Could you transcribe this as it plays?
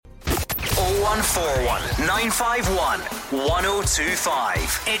0141 951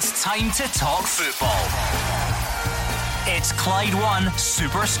 1025. It's time to talk football. It's Clyde One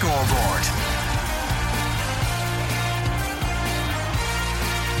Super Scoreboard.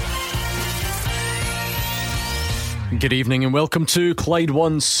 Good evening and welcome to Clyde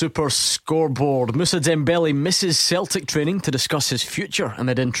One Super Scoreboard. Moussa Dembele misses Celtic training to discuss his future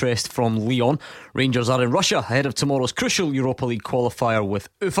amid interest from Lyon. Rangers are in Russia ahead of tomorrow's crucial Europa League qualifier with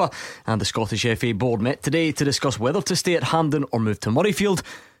Ufa, and the Scottish FA Board met today to discuss whether to stay at Hampden or move to Murrayfield,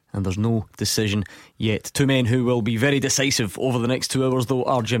 and there's no decision yet. Two men who will be very decisive over the next 2 hours though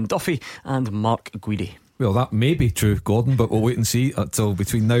are Jim Duffy and Mark Guidi. Well, that may be true, Gordon, but we'll wait and see until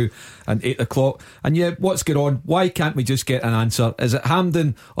between now and 8 o'clock. And yeah, what's going on? Why can't we just get an answer? Is it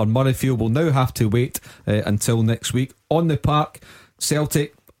Hampden or Murrayfield? We'll now have to wait until next week. On the park,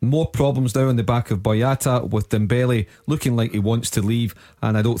 Celtic, more problems now in the back of Boyata, with Dembele looking like he wants to leave,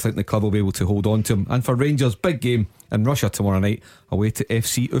 and I don't think the club will be able to hold on to him. And for Rangers, big game in Russia tomorrow night away to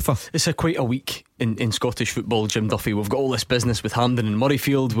FC Ufa. It's quite a week in Scottish football, Jim Duffy. We've got all this business with Hampden and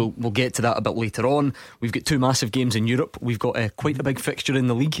Murrayfield. We'll get to that a bit later on. We've got two massive games in Europe. We've got quite a big fixture in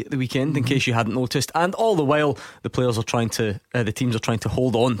the league at the weekend, in case you hadn't noticed. And all the while, the teams are trying to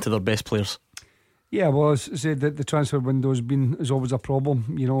hold on to their best players. Yeah, well, as I said, the transfer window is always a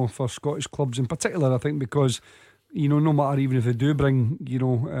problem, for Scottish clubs in particular. I think because, no matter even if they do bring,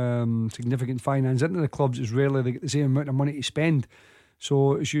 significant finance into the clubs, it's rarely they get the same amount of money to spend.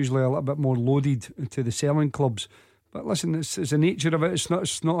 So it's usually a little bit more loaded to the selling clubs. But listen, it's the nature of it. It's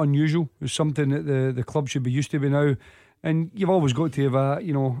not unusual. It's something that the club should be used to by now. And you've always got to have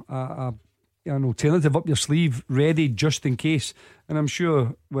an alternative up your sleeve ready just in case. And I'm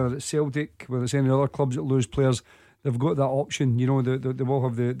sure whether it's Celtic, whether it's any other clubs that lose players, they've got that option. They will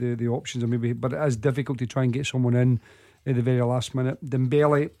have the options, but it is difficult to try and get someone in at the very last minute.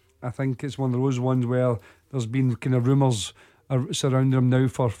 Dembele, I think it's one of those ones where there's been kind of rumours surrounding him now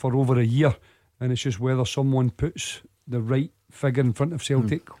for over a year, and it's just whether someone puts the right figure in front of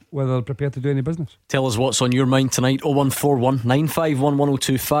Celtic, whether they're prepared to do any business. Tell us what's on your mind tonight. 0141 951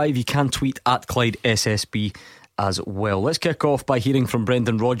 1025. You can tweet at Clyde SSB as well. Let's kick off by hearing from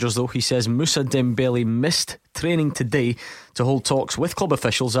Brendan Rodgers though. He says Moussa Dembele missed training today to hold talks with club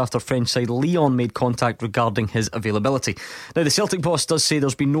officials after French side Lyon made contact regarding his availability. Now the Celtic boss does say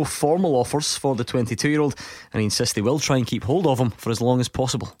there's been no formal offers for the 22-year-old, and he insists they will try and keep hold of him for as long as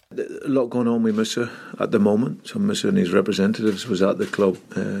possible. A lot going on with Moussa at the moment. So Moussa and his representatives was at the club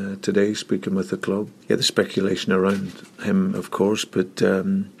today speaking with the club. Yeah, the speculation around him, of course, but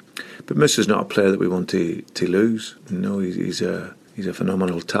Moussa's not a player that we want to lose. He's a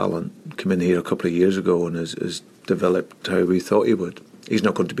phenomenal talent. Came in here a couple of years ago and has developed how we thought he would. He's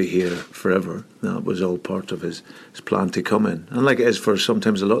not going to be here forever. That was all part of his plan to come in. And like it is for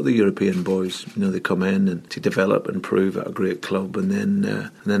sometimes a lot of the European boys, they come in and to develop and prove at a great club and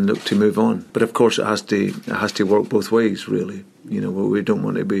then look to move on. But of course it has to work both ways, really. We don't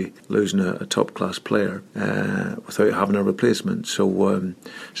want to be losing a top class player without having a replacement. So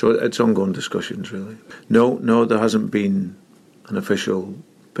it's ongoing discussions, really. No, there hasn't been an official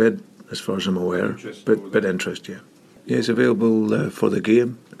bid as far as I'm aware, but interest, yeah. Yeah, he's available for the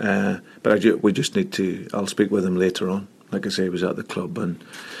game, but we just need to. I'll speak with him later on. Like I say, he was at the club, and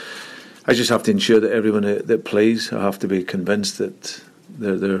I just have to ensure that everyone that plays, I have to be convinced that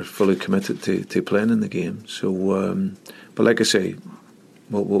they're fully committed to playing in the game. So, but like I say,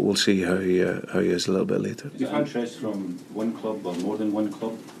 we'll see how he is a little bit later. Do you have interest from one club or more than one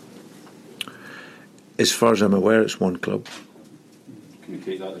club? As far as I'm aware, it's one club. Can you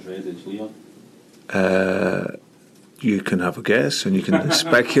take that as read as Lyon? You can have a guess and you can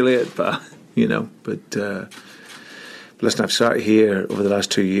speculate, but listen, I've sat here over the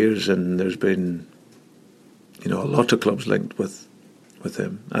last 2 years and there's been a lot of clubs linked with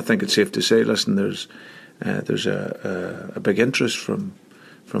him. I think it's safe to say, listen, there's a big interest from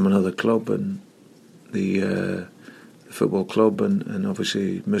another club, and the football club and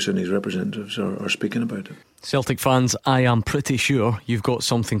obviously Moussa and his representatives are speaking about it. Celtic fans, I am pretty sure you've got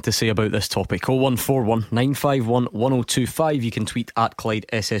something to say about this topic. 0141 951 1025. You can tweet at Clyde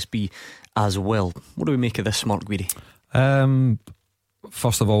SSB as well. What do we make of this, Mark Guidi?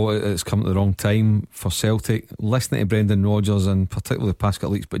 First of all, it's come at the wrong time for Celtic. Listening to Brendan Rodgers and particularly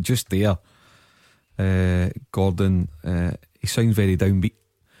Pascal Leach, but just there, Gordon, he sounds very downbeat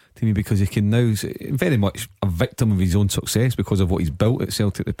to me, because he can now very much a victim of his own success because of what he's built at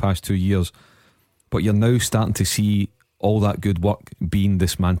Celtic the past 2 years. But you're now starting to see all that good work being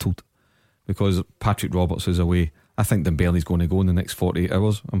dismantled because Patrick Roberts is away. I think Dembele's going to go in the next 48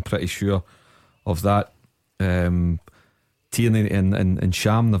 hours. I'm pretty sure of that. Tierney and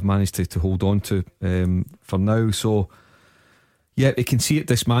Sham they've managed to hold on to for now. So yeah, you can see it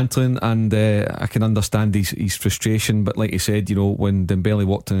dismantling, and I can understand his frustration. But like you said, when Dembele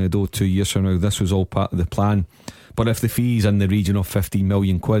walked in the door 2 years from now, this was all part of the plan. But if the fee's in the region of 15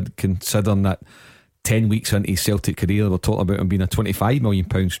 million quid, considering that 10 weeks into his Celtic career we're talking about him being a £25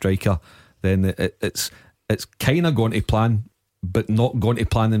 million striker, then it's kind of going to plan, but not going to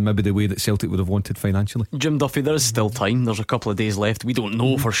plan in maybe the way that Celtic would have wanted financially. Jim Duffy, there is still time. There's a couple of days left. We don't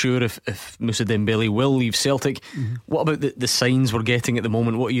know for sure if Moussa Dembele will leave Celtic. What about the signs we're getting at the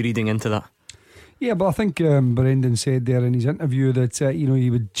moment? What are you reading into that? Yeah, but I think Brendan said there in his interview that he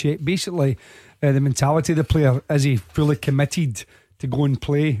would check basically the mentality of the player. Is he fully committed to go and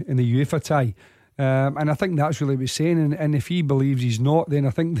play in the UEFA tie? And I think that's really what he's saying. And if he believes he's not, then I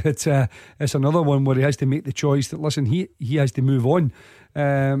think that it's another one where he has to make the choice that, listen, he has to move on,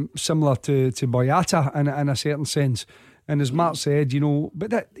 similar to Boyata in a certain sense. And as Mark said, but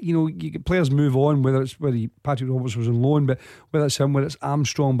that you get players move on, whether Patrick Roberts was on loan, but whether it's him, whether it's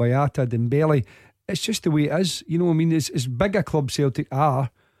Armstrong, Boyata, Dembele, it's just the way it is. As big a club Celtic are,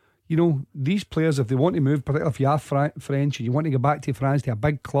 these players, if they want to move, particularly if you are French and you want to go back to France to a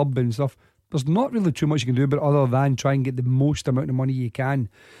big club and stuff, there's not really too much you can do about it other than try and get the most amount of money you can.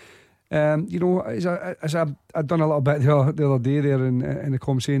 I've done a little bit the other day there in the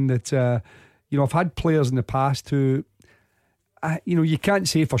com saying that I've had players in the past who you can't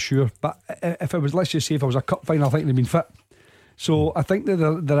say for sure, but if it was, let's just say if it was a cup final, I think they'd been fit. So I think that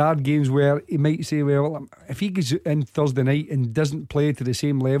there are games where he might say, well, if he goes in Thursday night and doesn't play to the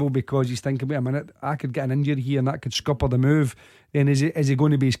same level because he's thinking, wait a minute, I could get an injury here and that could scupper the move, then is he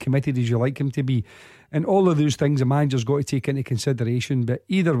going to be as committed as you like him to be? And all of those things a manager's got to take into consideration. But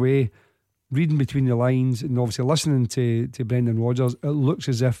either way, reading between the lines and obviously listening to Brendan Rodgers, it looks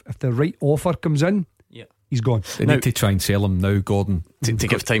as if the right offer comes in, he's gone. They need to try and sell him now, Gordon, to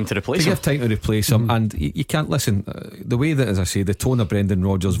give time to replace him. Give time to replace him. And you can't listen. The way that, as I say, the tone of Brendan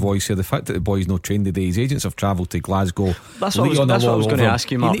Rodgers' voice here, the fact that the boy's not trained today, his agents have travelled to Glasgow. That's what I was going to ask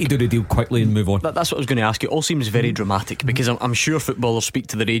you, Mark. You need to do the deal quickly and move on. That's what I was going to ask you. It all seems very dramatic because I'm sure footballers speak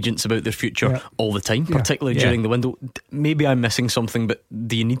to their agents about their future all the time, particularly during the window. Maybe I'm missing something, but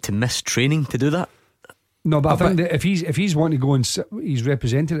do you need to miss training to do that? No, but I think that if he's wanting to go and sit his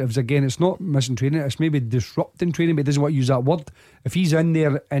representatives again, it's not missing training, it's maybe disrupting training, but he doesn't want to use that word. If he's in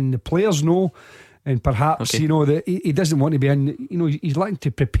there and the players know, and perhaps that he doesn't want to be in, he's letting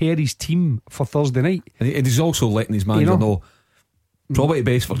to prepare his team for Thursday night, and he's also letting his manager know probably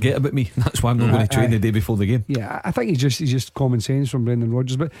best forget about me. That's why I'm not going to train the day before the game. Yeah, I think it's just common sense from Brendan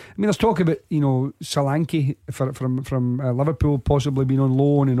Rodgers. But I mean, there's talk about Solanke from Liverpool possibly being on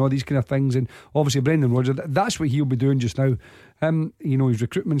loan and all these kind of things. And obviously Brendan Rodgers, that's what he'll be doing just now. His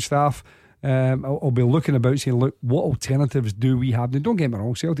recruitment staff will be looking about saying, look, what alternatives do we have? Now, don't get me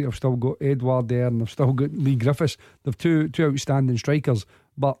wrong, Celtic have still got Edouard there and they've still got Lee Griffiths. They've two outstanding strikers,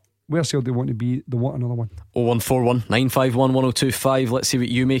 but where Celtic want to be, they want another one. 0141 951 1025. Let's see what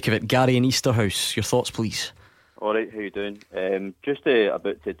you make of it. Gary in Easterhouse, your thoughts please. Alright, how you doing? Just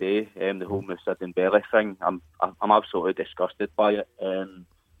about today, the whole Moussa Dembele thing, I'm absolutely disgusted by it.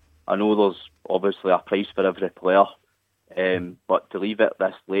 I know there's obviously a price for every player, but to leave it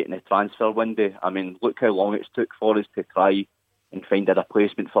this late in the transfer window, I mean, look how long it's took for us to try and find a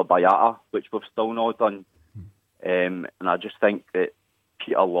replacement for Boyata, which we've still not done. And I just think that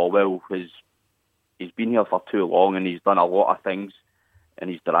Peter Lawwell he's been here for too long and he's done a lot of things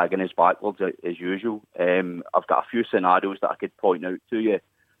and he's dragging us backwards as usual. I've got a few scenarios that I could point out to you.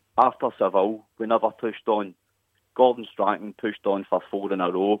 After Seville, we never pushed on. Gordon Strachan pushed on for 4 in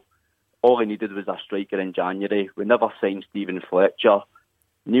a row. All he needed was a striker in January. We never signed Stephen Fletcher.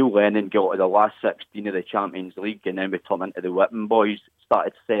 Neil Lennon got to the last 16 of the Champions League and then we turned into the Whitman boys.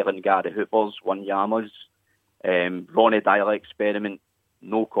 Started selling Gary Hoopers, Wanyama's, Ronnie Dyer experiment.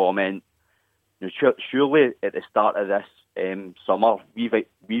 No comment. Surely at the start of this summer,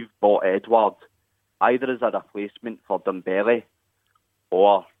 we've bought Edouard either as a replacement for Dembele,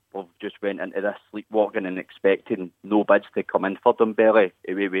 or we've just went into this sleepwalking and expecting no bids to come in for Dembele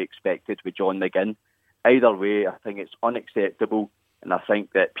the way we expected with John McGinn. Either way, I think it's unacceptable, and I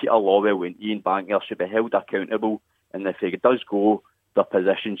think that Peter Lawwell and Ian Bankner should be held accountable, and if he does go, their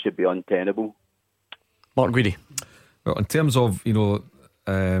position should be untenable. Mark Guidi. Well, in terms of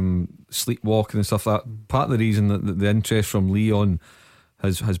sleepwalking and stuff like that, part of the reason that the interest from Lyon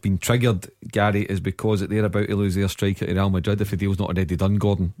has been triggered, Gary, is because they're about to lose their striker to Real Madrid if the deal's not already done,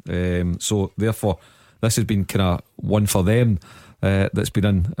 Gordon. So therefore this has been kind of one for them that's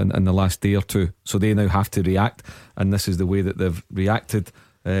been in the last day or two, so they now have to react, and this is the way that they've reacted.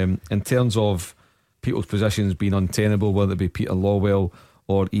 In terms of people's positions being untenable, whether it be Peter Lawwell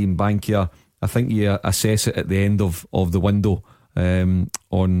or Ian Bankier. I think you assess it at the end of the window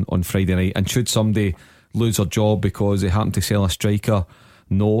on Friday night. And should somebody lose their job because they happen to sell a striker,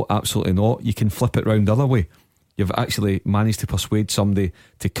 no, absolutely not. You can flip it round the other way. You've actually managed to persuade somebody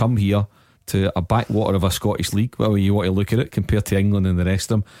to come here to a backwater of a Scottish league, whatever you want to look at it, compared to England and the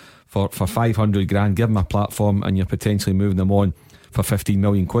rest of them, for 500 grand, give them a platform, and you're potentially moving them on for 15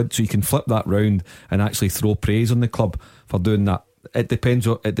 million quid. So you can flip that round and actually throw praise on the club for doing that. It depends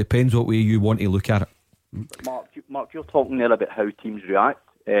what way you want to look at it. Mark, you're talking there about how teams react.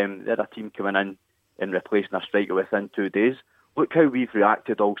 They're a team coming in and replacing a striker within 2 days. Look how we've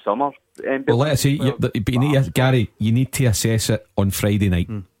reacted all summer. Well, let's say, Gary, you need to assess it on Friday night.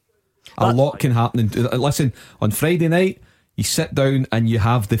 A lot can happen. Listen, on Friday night, you sit down and you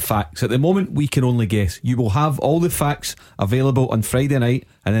have the facts. At the moment, we can only guess. You will have all the facts available on Friday night,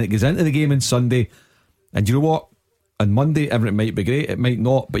 and then it goes into the game on Sunday. And you know what? On Monday, everything might be great, it might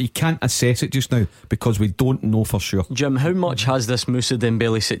not, but you can't assess it just now because we don't know for sure. Jim, how much has this Moussa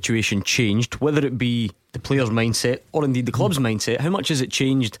Dembele situation changed, whether it be the player's mindset or indeed the club's mindset? How much has it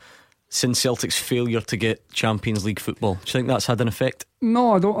changed since Celtic's failure to get Champions League football? Do you think that's had an effect?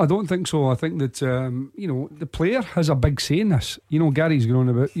 No, I don't think so. I think that the player has a big say in this. Gary's going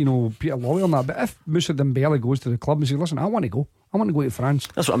on about Peter Lawwell and that, but if Moussa Dembele goes to the club and says, listen, I want to go to France.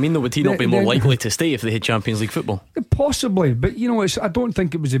 That's what I mean though. Would he not be more likely to stay if they had Champions League football? Possibly, but I don't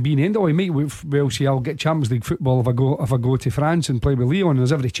think it was a being end all. He might well say, I'll get Champions League football if I go to France and play with Lyon.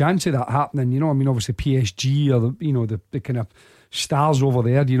 There's every chance of that happening. Obviously PSG are the kind of stars over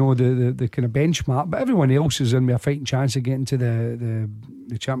there, the kind of benchmark, but everyone else is in with a fighting chance of getting to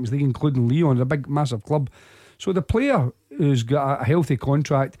the Champions League, including Lyon, a big massive club. So the player who's got a healthy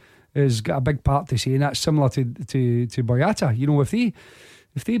contract has got a big part to say, and that's similar to Boyata.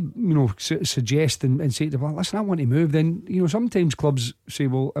 If they suggest and say to them, listen, I want to move, then sometimes clubs say,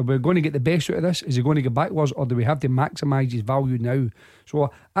 well, are we going to get the best out of this? Is he going to get backwards, or do we have to maximise his value now?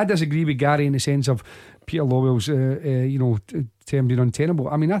 So I disagree with Gary in the sense of Peter Lawwell's term being untenable.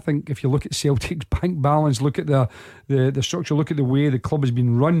 I mean, I think if you look at Celtic's bank balance, look at the structure, look at the way the club has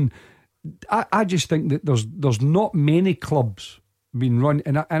been run, I just think that there's not many clubs being run,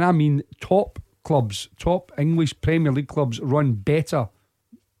 and I mean top clubs, top English Premier League clubs run better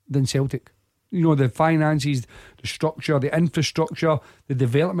than Celtic. The finances, the structure, the infrastructure, the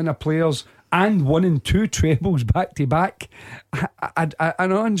development of players, and winning 2 trebles back to back. I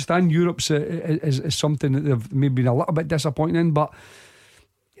understand Europe's is something that they've maybe been a little bit disappointed in, but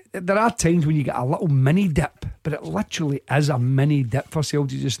there are times when you get a little mini dip, but it literally is a mini dip for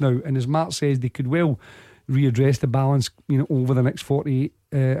Celtic just now. And as Mark says, they could well readdress the balance over the next 48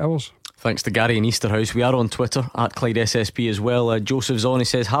 hours. Thanks to Gary in Easterhouse. We are on Twitter at Clyde SSP as well. Joseph Zoni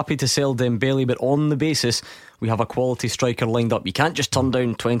says, happy to sell Dembele, but on the basis we have a quality striker lined up. You can't just turn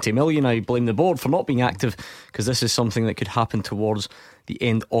down 20 million. I blame the board for not being active, because this is something that could happen towards the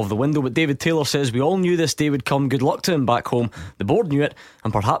end of the window. But David Taylor says, we all knew this day would come. Good luck to him back home. The board knew it,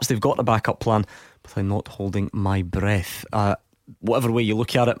 and perhaps they've got a backup plan, but I'm not holding my breath. Whatever way you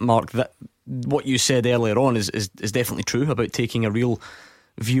look at it, Mark, that what you said earlier on is definitely true about taking a real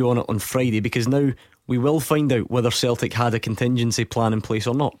view on it on Friday, because now we will find out whether Celtic had a contingency plan in place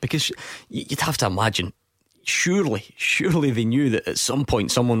or not, because you'd have to imagine surely they knew that at some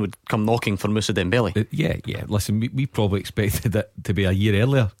point someone would come knocking for Moussa Dembele. Yeah listen, we probably expected it to be a year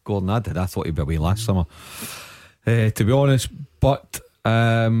earlier. Gordon, I thought he'd be away last summer, to be honest, but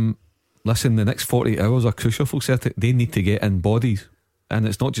listen, the next 48 hours are crucial for Celtic. They need to get in bodies. And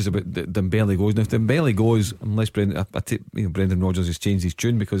it's not just about Dembele goes. Now, if Dembele goes, unless Brendan Rodgers has changed his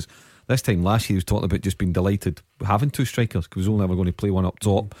tune, because this time last year he was talking about just being delighted having 2 strikers, because he was only ever going to play one up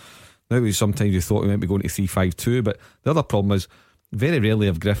top. Now sometimes you thought he might be going to 3-5-2, but the other problem is very rarely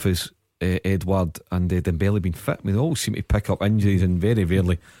have Griffiths, Edward and Dembele been fit. I mean, they all seem to pick up injuries, and very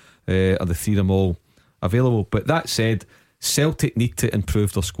rarely are the 3 of them all available. But that said, Celtic need to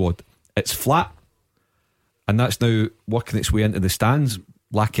improve their squad. It's flat, and that's now working its way into the stands.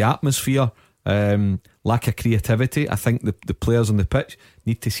 Lack of atmosphere, lack of creativity. I think the players on the pitch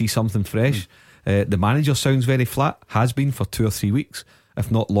need to see something fresh. The manager sounds very flat, has been for 2 or 3 weeks,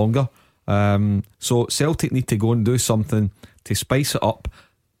 if not longer. So Celtic need to go and do something to spice it up.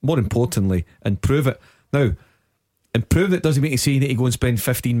 More importantly, improve it. Now, improving it doesn't mean to say you need to go and spend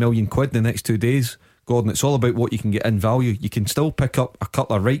 15 million quid in the next 2 days, Gordon. It's all about what you can get in value. You can still pick up a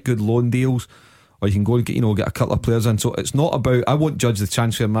couple of right good loan deals, or you can go and get a couple of players in. So it's not about, I won't judge the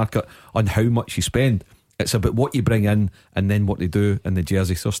transfer market on how much you spend. It's about what you bring in and then what they do in the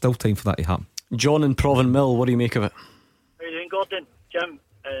jersey. So still time for that to happen. John in Provan Mill, what do you make of it? How are you doing, Gordon? Jim,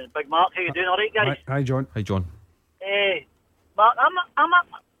 Big Mark, how you doing? All right, guys? Hi, John. Hi, John. Mark, I'm a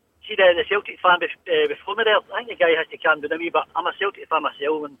see the Celtic fan before me there. I think the guy has to calm down a wee bit. I'm a Celtic fan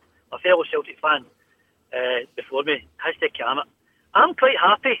myself, and a fellow Celtic fan before me has to calm it. I'm quite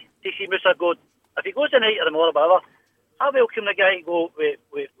happy to see Musa go. If he goes tonight or tomorrow, whatever, I welcome the guy to go with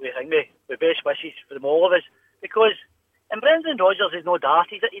best wishes for them all of us, because and Brendan Rodgers is no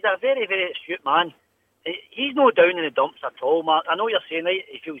daft. He's a very, very astute man. He's no down in the dumps at all, Mark. I know you're saying that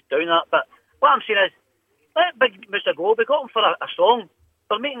he feels down that, but what I'm saying is, let Big Musa go. We got him for a song.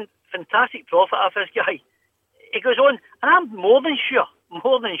 We're making fantastic profit off this guy. He goes on, and I'm more than sure,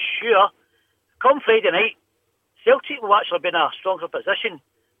 come Friday night, Celtic will actually be in a stronger position,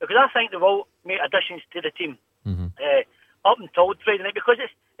 because I think they will make additions to the team up until Friday night, because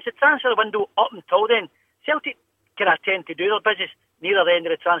it's a transfer window up until then. Celtic can tend to do their business near the end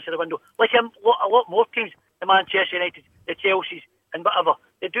of the transfer window, like a lot more teams, the Manchester United, the Chelseas, and whatever.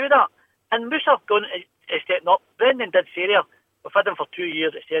 They do that. And Musa gone stepping up. Brendan did say there, we've had him for 2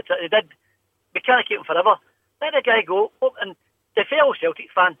 years, etc. We can't keep him forever. Let the guy go. Oh, and the fellow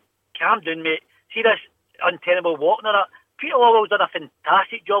Celtic fan, calm down, mate. See this untenable walking or that. Peter Lawwell's done a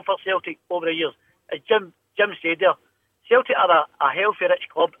fantastic job for Celtic over the years. As Jim said there, Celtic are a healthy, rich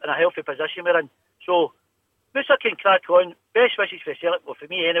club in a healthy position we're in. So, Musa can crack on. Best wishes for Celtic, well, for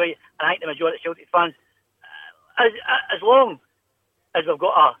me anyway, and I think the majority of Celtic fans. As long as we've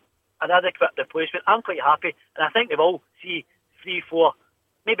got an adequate replacement, I'm quite happy, and I think they will see 3, 4,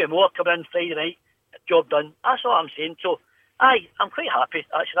 maybe more coming in Friday night. Job done. That's all I'm saying. So, I'm quite happy.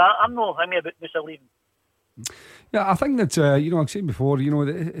 Actually, I'm not happy about Musa leaving. Yeah, I think that like I said before,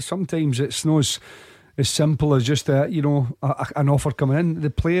 sometimes it's not as simple as just an offer coming in. The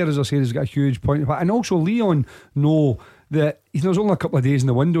player, as I said, has got a huge point, and also Leon know that there's only a couple of days in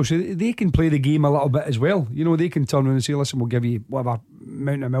the window, so they can play the game a little bit as well. They can turn around and say, listen, we'll give you whatever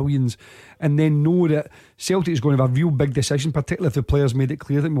amount of millions, and then know that Celtic is going to have a real big decision, particularly if the players made it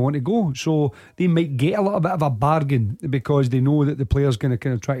clear that we want to go. So they might get a little bit of a bargain because they know that the player's going to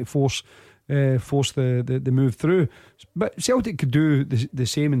kind of try to force the move through. But Celtic could do the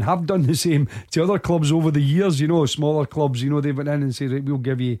same, and have done the same to other clubs over the years. Smaller clubs, they went in and said, right, we'll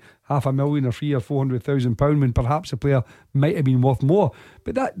give you $500,000 or £300,000 or £400,000 when perhaps a player might have been worth more.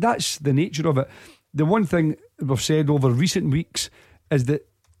 But that's the nature of it. The one thing we've said over recent weeks is that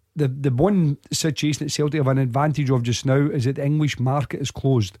the one situation that Celtic have an advantage of just now is that the English market is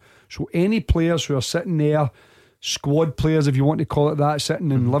closed. So any players who are sitting there, squad players, if you want to call it that,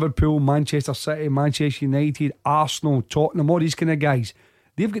 sitting in Liverpool, Manchester City, Manchester United, Arsenal, Tottenham, all these kind of guys,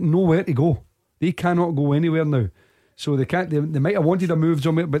 they've got nowhere to go. They cannot go anywhere now. So they can't. They might have wanted a move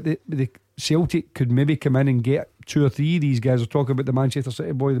somewhere, but the Celtic could maybe come in and get 2 or 3 of these guys. We're talking about the Manchester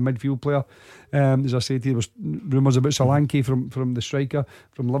City boy, the midfield player. As I said, there was rumours about Solanke from the striker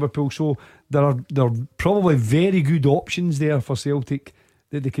from Liverpool. So there are probably very good options there for Celtic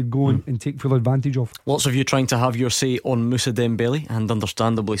that they could go and take full advantage of. Lots of you trying to have your say on Musa Dembele, and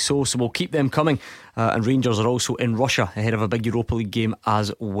understandably so we'll keep them coming. And Rangers are also in Russia ahead of a big Europa League game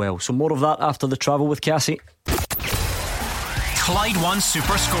as well. So more of that after the travel with Cassie. Clyde One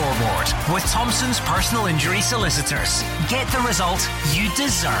Super Scoreboard with Thompson's personal injury solicitors. Get the result you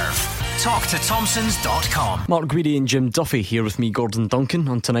deserve. Talk to Thompsons.com. Mark Guidi and Jim Duffy here with me, Gordon Duncan,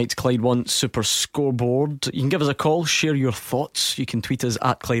 on tonight's Clyde One Super Scoreboard. You can give us a call, share your thoughts. You can tweet us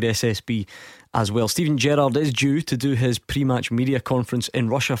at Clyde SSB as well. Stephen Gerrard is due to do his pre-match media conference in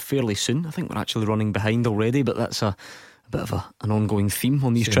Russia fairly soon. I think we're actually running behind already, but that's a bit of an ongoing theme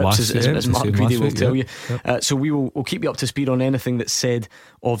on these trips, as Mark Guidi will tell you. So we'll keep you up to speed on anything that's said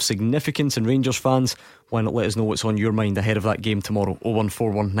of significance. And Rangers fans, why not let us know what's on your mind ahead of that game tomorrow?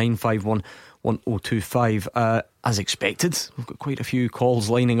 0141 951 1025. As expected, we've got quite a few calls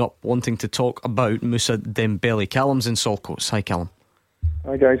lining up wanting to talk about Musa Dembele. Callum's in Saltcoats. Hi Callum.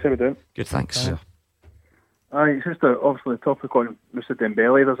 Hi guys, how are we doing? Good, thanks. It's just obviously the topic on Musa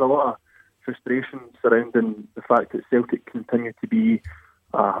Dembele. There's a lot of frustration surrounding the fact that Celtic continue to be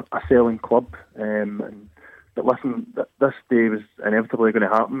a selling club, but listen, this day was inevitably going to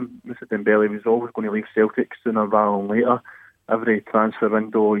happen. Musa Dembele was always going to leave Celtic sooner rather than later. Every transfer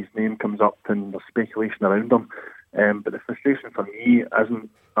window his name comes up and there's speculation around him, but the frustration for me isn't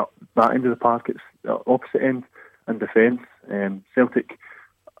at that end of the park, it's the opposite end in defence. Celtic,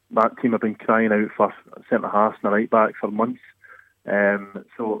 that team have been crying out for centre halves and a right back for months.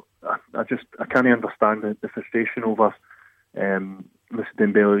 So I can't understand the frustration over Musa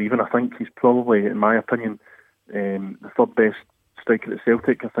Dembele. Even I think he's probably, in my opinion, the third best striker at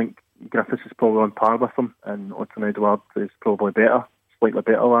Celtic. I think Griffiths is probably on par with him, and Odsonne Edouard is probably slightly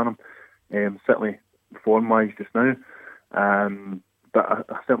better than him, certainly form-wise just now. but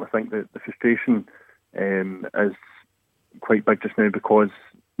I certainly think that the frustration is quite big just now,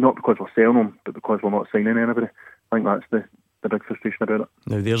 not because we're selling them, but because we're not signing anybody. I think that's the big frustration about it.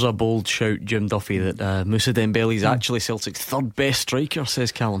 Now there's a bold shout, Jim Duffy, that Moussa Dembele is actually Celtic's third best striker,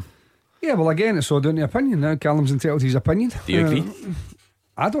 says Callum. Yeah, well, again, it's all down to opinion. Now Callum's entitled to his opinion. Do you agree?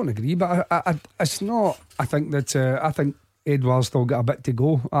 I don't agree, but it's not. I think Edouard's still got a bit to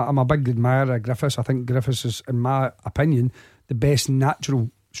go. I'm a big admirer of Griffiths. I think Griffiths is, in my opinion, the best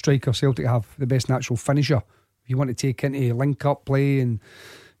natural striker Celtic have, the best natural finisher. If you want to take into link-up play and,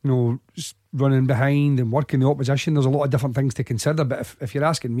 running behind and working the opposition, there's a lot of different things to consider. But if you're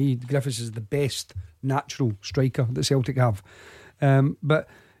asking me, Griffiths is the best natural striker that Celtic have. But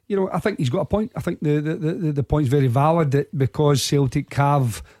I think he's got a point. I think the point's very valid, that because Celtic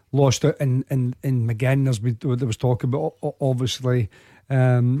have lost out in McGinn, there was talk about obviously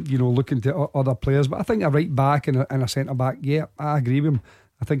looking to other players. But I think a right back and a centre back, yeah, I agree with him.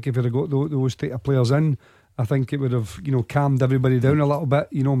 I think if you'd have got those type of players in, I think it would have calmed everybody down a little bit.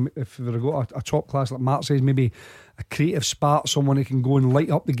 If we'd have got a top class, like Mark says, maybe a creative spark, someone who can go and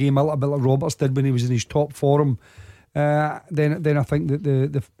light up the game a little bit like Roberts did when he was in his top form. Then I think that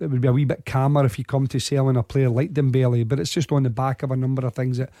it would be a wee bit calmer if you come to selling a player like Dembele. But it's just on the back of a number of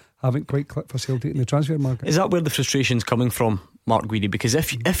things that haven't quite clicked for Celtic in the transfer market. Is that where the frustration's coming from, Mark Guidi? Because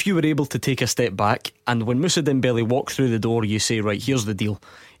if you were able to take a step back, and when Moussa Dembele walked through the door, you say, right, here's the deal,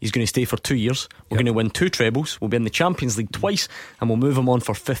 he's going to stay for 2 years, we're going to win 2 trebles, we'll be in the Champions League twice, and we'll move him on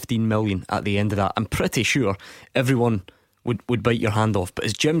for 15 million at the end of that. I'm pretty sure everyone would bite your hand off. But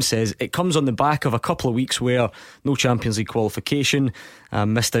as Jim says, it comes on the back of a couple of weeks where no Champions League qualification,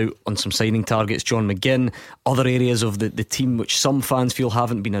 missed out on some signing targets, John McGinn, other areas of the team which some fans feel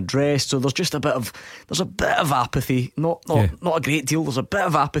haven't been addressed. So there's just a bit of apathy, not a great deal. There's a bit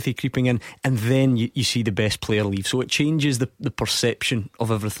of apathy creeping in, and then you see the best player leave. So it changes the perception of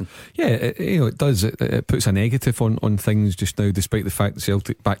everything. Yeah, it does. It puts a negative on things just now, despite the fact that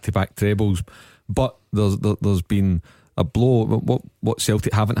Celtic back-to-back trebles. But there's been a blow. What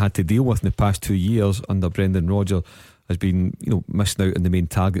Celtic haven't had to deal with in the past 2 years under Brendan Rodgers has been missing out on the main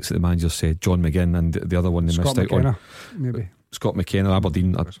targets that the manager said, John McGinn, and the other one they Scott missed McKenna, out on maybe Scott McKenna.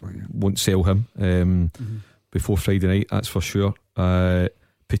 Aberdeen won't sell him before Friday night, that's for sure.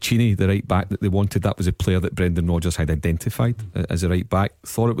 Piccini, the right back that they wanted, that was a player that Brendan Rodgers had identified as a right back,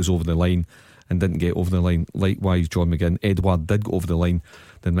 thought it was over the line and didn't get over the line. Likewise John McGinn. Edouard did go over the line,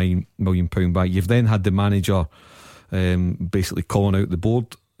 the £9 million buy. You've then had the manager basically calling out the board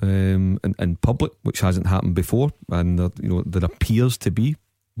in public, which hasn't happened before, and there appears to be,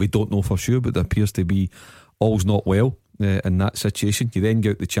 we don't know for sure, but there appears to be all's not well in that situation. You then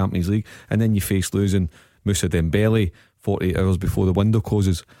go out the Champions League, and then you face losing Moussa Dembele 48 hours before the window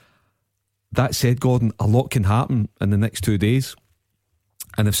closes. That said, Gordon, a lot can happen in the next 2 days,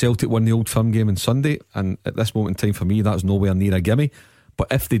 and if Celtic win the Old Firm game on Sunday, and at this moment in time for me that's nowhere near a gimme,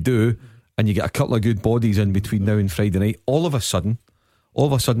 but if they do, and you get a couple of good bodies in between now and Friday night, all of a sudden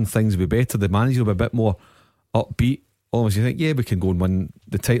things will be better. The manager will be a bit more upbeat. Almost you think, yeah, we can go and win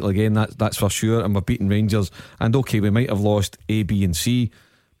the title again, that's for sure, and we're beating Rangers, and okay, we might have lost A, B and C,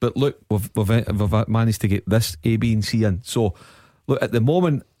 but look, we've managed to get this A, B and C in. So look, at the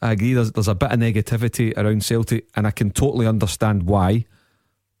moment I agree there's a bit of negativity around Celtic, and I can totally understand why,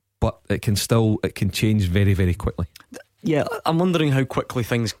 but it can change very, very quickly. Yeah, I'm wondering how quickly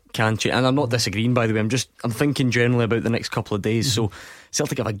things can change, and I'm not disagreeing, by the way. I'm thinking generally about the next couple of days. So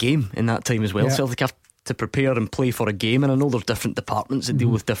Celtic have a game in that time as well. Celtic have to prepare and play for a game, and I know there's different departments that deal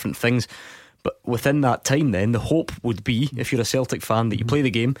with different things, but within that time then the hope would be, if you're a Celtic fan, that you play the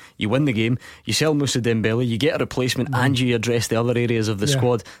game, you win the game, you sell Moussa Dembele, you get a replacement, and you address the other areas of the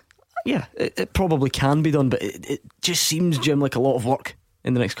squad. Yeah, it probably can be done, but it just seems, Jim, like a lot of work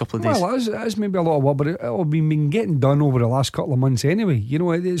in the next couple of days. Well, it is maybe a lot of work, but it'll be been getting done over the last couple of months anyway.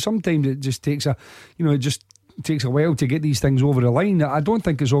 Sometimes it just takes a while to get these things over the line. I don't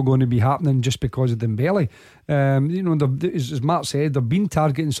think it's all going to be happening just because of Dembele. As Matt said, they've been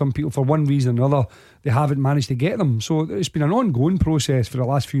targeting some people for one reason or another. They haven't managed to get them, so it's been an ongoing process for the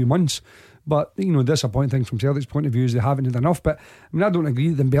last few months. But disappointing thing from Celtic's point of view is they haven't had enough. But I don't agree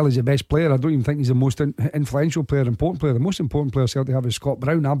that Dembele's the best player. I don't even think he's the most influential player, important player. The most important player Celtic have is Scott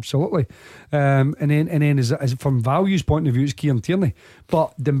Brown, absolutely. And then as from values point of view, it's Kieran Tierney.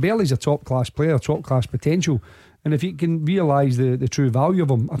 But Dembele's a top class player, top class potential, and if you can realise the true value of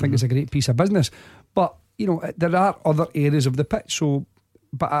him, I think it's a great piece of business. But there are other areas of the pitch. So,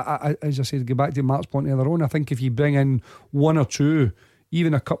 but I, as I said, go back to Mark's point earlier on, I think if you bring in one or two,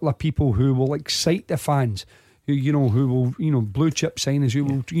 even a couple of people who will excite the fans, who will blue chip signers who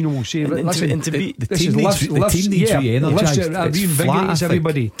will say, listen, the team needs re-energised. It reinvigorates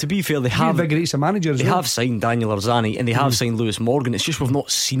everybody. To be fair, they have reinvigorates the manager. They have signed Daniel Arzani and they have signed Lewis Morgan. It's just we've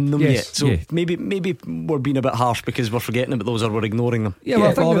not seen them yet. So maybe we're being a bit harsh because we're forgetting about those or we're ignoring them.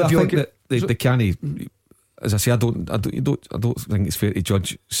 I think that they can't. As I say, I don't think it's fair to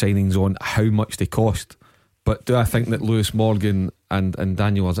judge signings on how much they cost. But do I think that Lewis Morgan and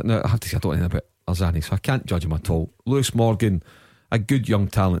Daniel Arzani? Now I have to say I don't know about Arzani, so I can't judge him at all. Lewis Morgan, a good young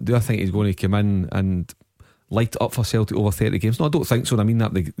talent. Do I think he's going to come in and light it up for Celtic over 30 games? No, I don't think so. And I mean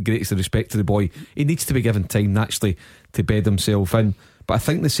that with the greatest of respect to the boy. He needs to be given time naturally to bed himself in. But I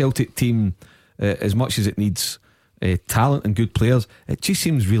think the Celtic team, as much as it needs talent and good players, it just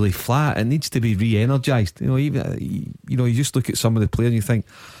seems really flat. It needs to be re-energised. You just look at some of the players and you think,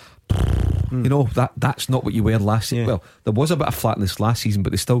 that's not what you were last season. Well, there was a bit of flatness last season,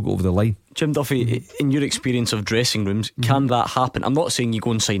 but they still got over the line. Jim Duffy, in your experience of dressing rooms, can that happen? I'm not saying you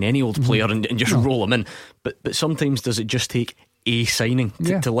go and sign any old player and just roll them in, but sometimes does it just take a signing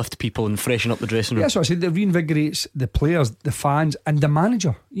to lift people and freshen up the dressing room? That's what I said. It reinvigorates the players, the fans, and the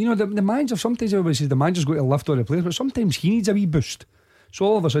manager. The manager, sometimes everybody says the manager's got to lift all the players, but sometimes he needs a wee boost. So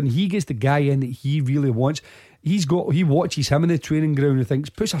all of a sudden he gets the guy in that he really wants. He watches him in the training ground and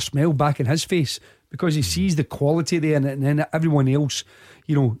thinks, puts a smile back in his face because he sees the quality there, and then everyone else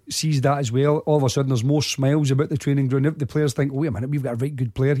sees that as well. All of a sudden there's more smiles about the training ground. The players think, wait a minute, we've got a right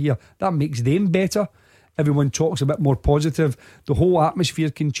good player here. That makes them better. Everyone talks a bit more positive. The whole atmosphere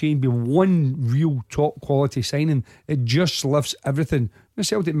can change with one real top quality signing. It just lifts everything.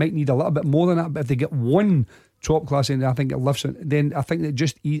 Celtic might need a little bit more than that, but if they get one top class in, I think it lifts it. Then I think that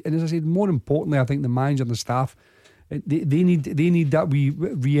and as I said, more importantly, I think the manager and the staff, they need that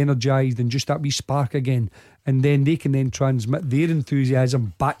re-energised and just that wee spark again, and then they can then transmit their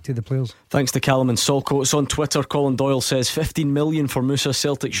enthusiasm back to the players. Thanks to Callum and Solco. It's on Twitter. Colin Doyle says 15 million for Musa.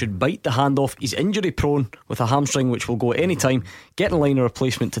 Celtic should bite the hand off. He's injury prone with a hamstring which will go at any time. Get in line a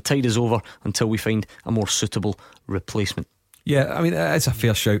replacement to tide us over until we find a more suitable replacement. Yeah, I mean, it's a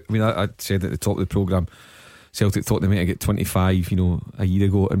fair shout. I mean, I said at the top of the programme Celtic thought they might get 25 a year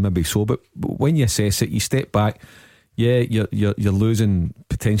ago, and maybe so, but when you assess it, you step back, you're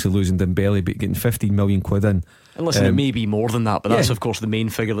potentially losing Dembele, but getting 15 million quid in. And listen, it may be more than that, but that's of course the main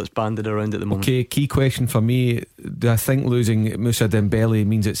figure that's banded around at the moment. Okay, key question for me, do I think losing Musa Dembele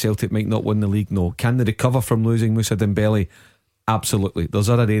means that Celtic might not win the league? No. Can they recover from losing Musa Dembele? Absolutely. There's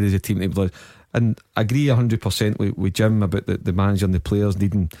other areas of the team that lose. And I agree 100% with Jim about the manager and the players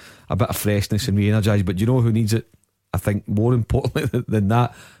needing a bit of freshness and re-energised. But you know who needs it? I think more importantly than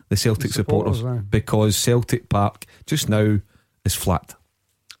that, the Celtic supporters, because Celtic Park just now is flat.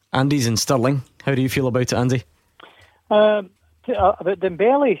 Andy's in Stirling. How do you feel about it, Andy? About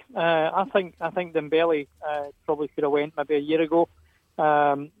Dembele, I think Dembele probably could have went maybe a year ago.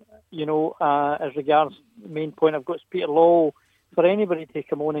 As regards the main point I've got is Peter Lawwell. For anybody to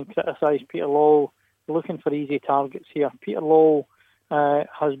come on and criticise Peter Lawwell, looking for easy targets here. Peter Lawwell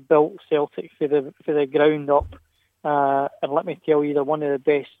has built Celtic for the ground up, and let me tell you, they're one of the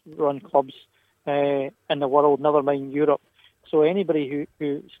best run clubs in the world, never mind Europe. So anybody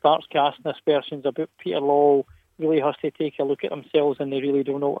who starts casting aspersions about Peter Lawwell really has to take a look at themselves, and they really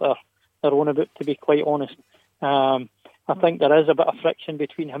don't know what they're on about, to be quite honest. I think there is a bit of friction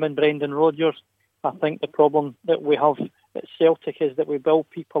between him and Brendan Rodgers. I think the problem that we have at Celtic is that we build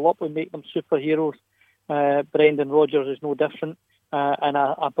people up, we make them superheroes. Brendan Rodgers is no different, and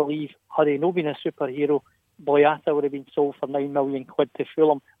I believe had he not been a superhero, Boyata would have been sold for 9 million quid to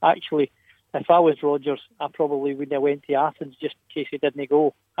Fulham. Actually, if I was Rodgers, I probably wouldn't have went to Athens just in case he didn't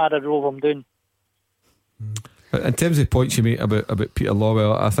go. I'd have drove him down. In terms of the points you make about Peter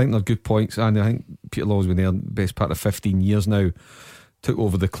Lawwell, I think they're good points, and I think Peter Lawwell's been there the best part of 15 years now. Took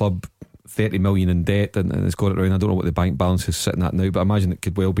over the club 30 million in debt and has got it around. I don't know what the bank balance is sitting at now, but I imagine it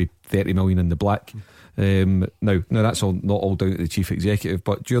could well be 30 million in the black. Now that's not all down to the chief executive,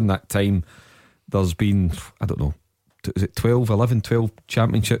 but during that time there's been, I don't know, is it 12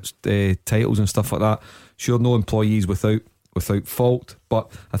 championships, titles and stuff like that. Sure, no employees without fault,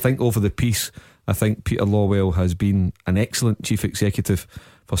 but I think over the piece, I think Peter Lawwell has been an excellent chief executive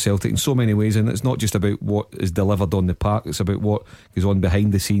for Celtic in so many ways, and it's not just about what is delivered on the park, it's about what goes on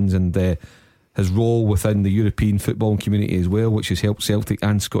behind the scenes, and his role within the European football community as well, which has helped Celtic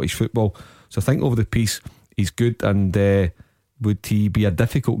and Scottish football. So I think over the piece he's good, and would he be a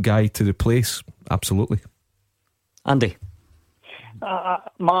difficult guy to replace? Absolutely. Andy?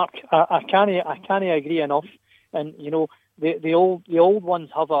 Mark, I can't agree enough. And you know, the old ones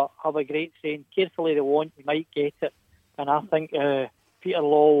have a great saying: carefully they want, you might get it. And I think Peter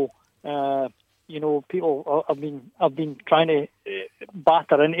Lawwell, people have been trying to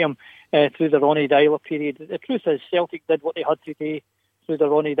batter into him through the Ronnie Dyler period. The truth is, Celtic did what they had to do through the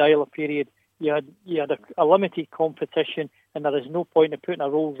Ronnie Dyler period. You had a limited competition, and there is no point in putting a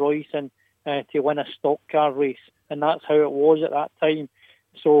Rolls Royce in to win a stock car race, and that's how it was at that time.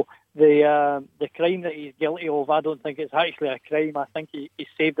 So the crime that he's guilty of, I don't think it's actually a crime. I think he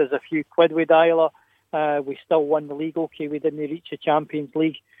saved us a few quid with Dyler. We still won the league. Okay, we didn't reach the Champions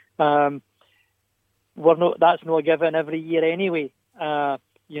League. That's not a given every year anyway. I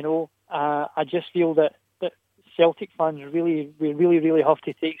just feel that Celtic fans really have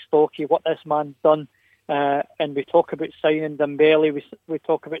to take stock of what this man's done. And we talk about signing Dembele, we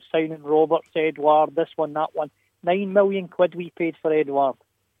talk about signing Roberts, Edouard, this one, that one. 9 million quid we paid for Edouard.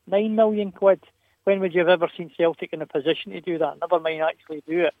 9 million quid. When would you have ever seen Celtic in a position to do that? Never mind actually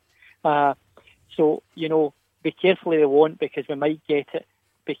do it. So, be careful they won't, because we might get it.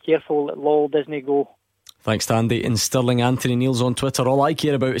 Be careful that Lowell doesn't go. Thanks to Andy in Stirling. Anthony Neil's on Twitter. All I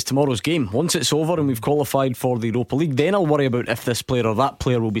care about is tomorrow's game. Once it's over and we've qualified for the Europa League, then I'll worry about if this player or that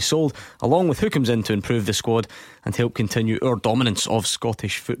player will be sold, along with who comes in to improve the squad and help continue our dominance of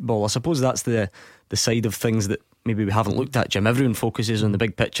Scottish football. I suppose that's the side of things that maybe we haven't looked at, Jim. Everyone focuses on the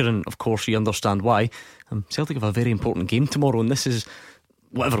big picture, and of course you understand why. Celtic have a very important game tomorrow, and this is,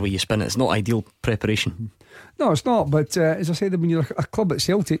 whatever way you spin it, it's not ideal preparation. No, it's not. But as I said, when you're a club at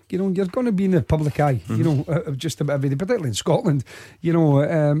Celtic, you're going to be in the public eye. Just about everything, particularly in Scotland.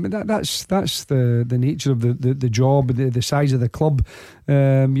 That's the nature of the job, the size of the club.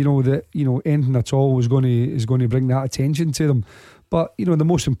 Anything at all is going to bring that attention to them. But the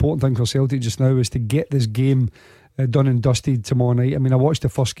most important thing for Celtic just now is to get this game done and dusted tomorrow night. I mean, I watched the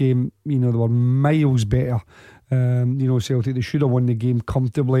first game. They were miles better. Celtic, they should have won the game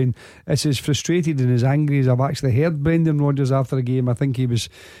comfortably, and it's as frustrated and as angry as I've actually heard Brendan Rodgers after the game. I think he was,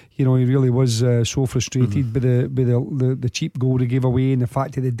 he really was so frustrated by the cheap goal they gave away, and the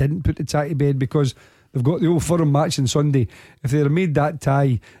fact that they didn't put the tie to bed, because they've got the Old Firm match on Sunday. If they'd have made that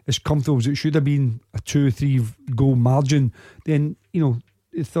tie as comfortable as it should have been, a 2-3 goal margin, then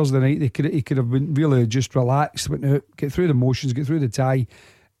Thursday night he could have been really just relaxed, went out, get through the motions, get through the tie,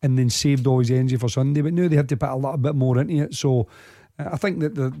 and then saved all his energy for Sunday. But now they have to put a little bit more into it. So I think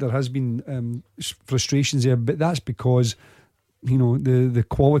that there has been frustrations there, but that's because the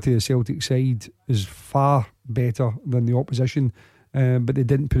quality of the Celtic side is far better than the opposition. But they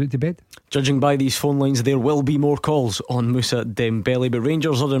didn't put it to bed. Judging by these phone lines, there will be more calls on Moussa Dembele, but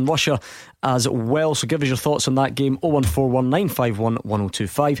Rangers are in Russia as well, so give us your thoughts on that game.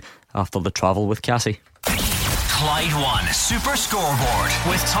 01419511025 after the travel with Cassie. Clyde One Super Scoreboard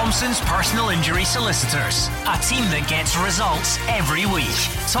with Thompson's personal injury solicitors, a team that gets results every week.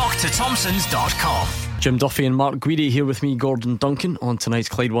 Talk to Thompsons.com. Jim Duffy and Mark Guidi here with me, Gordon Duncan, on tonight's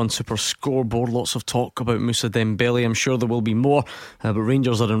Clyde One Super Scoreboard. Lots of talk about Moussa Dembele. I'm sure there will be more, but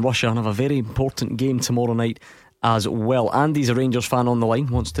Rangers are in Russia and have a very important game tomorrow night as well. Andy's a Rangers fan on the line,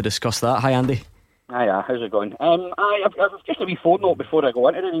 wants to discuss that. Hi Andy. Hiya, how's it going? I've just a wee phone note before I go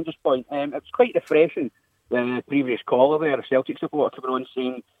into the Rangers point. It was quite refreshing, the previous caller there, a Celtic supporter, coming on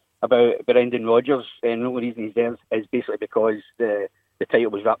saying about Brendan Rodgers, and the only reason he's there is basically because the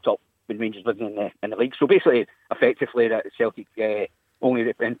title was wrapped up when Rangers wasn't in the league. So basically, effectively, that Celtic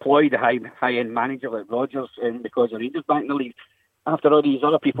only employed a high-end manager like Rodgers because the Rangers back in the league. After all these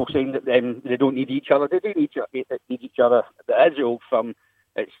other people saying that they don't need each other, they do need each other. That is the old firm.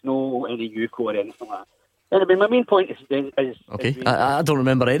 It's no any UCO or anything like that. Anyway, my main point is okay. I don't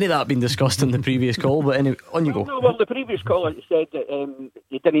remember any of that being discussed in the previous call, but anyway, on you go. Well, the previous caller said that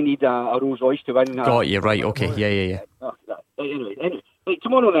you didn't need a Rolls Royce to win. Got you right. Okay, yeah. Anyway, like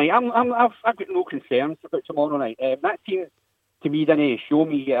tomorrow night, I've got no concerns about tomorrow night. That team, to me, didn't show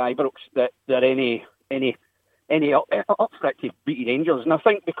me Ibrox that they're any up for it to beat Rangers, and I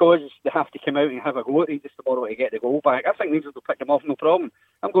think because they have to come out and have a go at Rangers tomorrow to get the goal back, I think Rangers will pick them off no problem.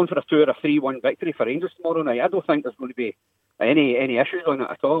 I'm going for a 2 or a 3-1 victory for Rangers tomorrow night. I don't think there's going to be any issues on it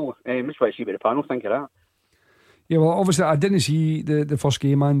at all. Just want to see what the panel think of that. Yeah, well, obviously I didn't see the first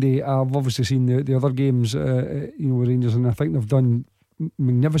game, Andy. I've obviously seen the other games, with Rangers, and I think they've done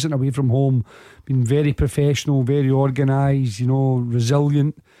magnificent away from home, been very professional, very organised,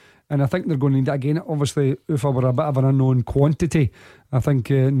 resilient. And I think they're going to need that again. Obviously, Ufa were a bit of an unknown quantity. I think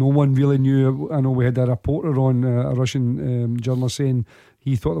no one really knew. I know we had a reporter on, a Russian journalist, saying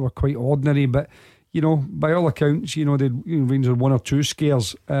he thought they were quite ordinary. But, by all accounts, Rangers 1 or 2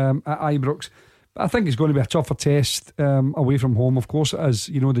 scares at Ibrox. But I think it's going to be a tougher test away from home. Of course it is.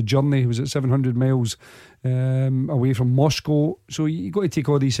 The journey was at 700 miles away from Moscow. So you've got to take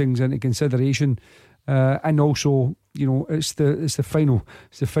all these things into consideration. and also, you know, it's the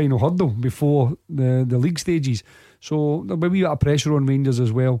final hurdle before the league stages, so there'll be a wee bit of pressure on Rangers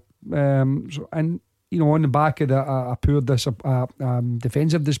as well. And you know, on the back of a poor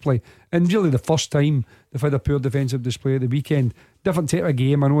defensive display, and really the first time they've had a poor defensive display at the weekend. Different type of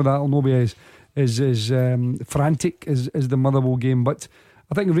game. I know that'll not be as frantic as the Motherwell game, but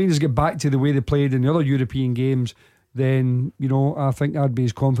I think if Rangers get back to the way they played in the other European games, then, you know, I think I'd be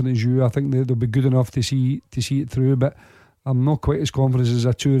as confident as you. I think they'll be good enough to see it through, but I'm not quite as confident as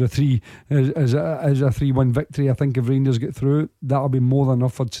a 2 or a 3 as a 3-1 victory. I think if Rangers get through, that'll be more than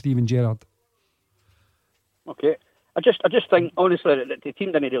enough for Steven Gerrard. Okay, I just think honestly the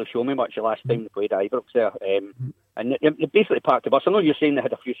team didn't really show me much the last time they played Ibrox there, and they basically packed the bus. I know you're saying they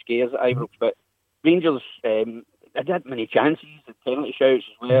had a few scares at Ibrox, but Rangers they had many chances, the penalty shouts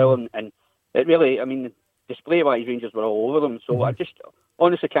as well, and it really, I mean, display-wise, Rangers were all over them. So I just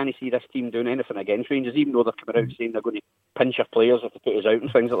honestly can't see this team doing anything against Rangers, even though they're coming out saying they're going to pinch their players if they put us out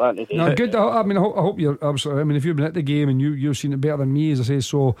and things like that. No, good. I mean, I hope you're absolutely. I mean, if you've been at the game and you've seen it better than me, as I say,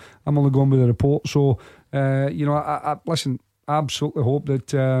 so I'm only going with the report. So, you know, I listen. I absolutely hope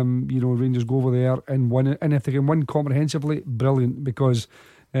that you know, Rangers go over there and win it, and if they can win comprehensively, brilliant, because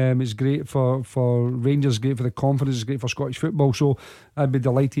it's great for Rangers, great for the confidence, it's great for Scottish football. So I'd be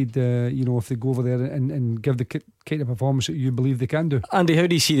delighted, you know, if they go over there and give the kind of performance that you believe they can do. Andy, how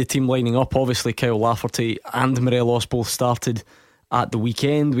do you see the team lining up? Obviously Kyle Lafferty and Morelos both started at the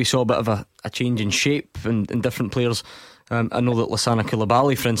weekend. We saw a bit of a change in shape and different players. I know that Lassana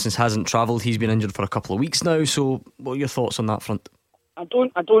Koulibaly, for instance, hasn't travelled. He's been injured for a couple of weeks now. So what are your thoughts on that front? I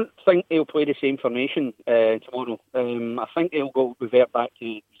don't think he'll play the same formation tomorrow. I think he'll revert back to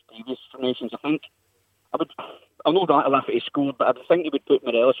his previous formations. I know that Lafferty scored, but I think he would put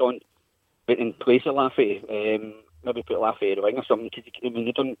Morelos on in place of Lafferty. Maybe put Lafferty at the wing or something. Because I mean,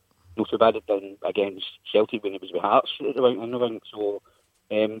 he done not so bad against Celtic when he was with Hearts at the wing. So,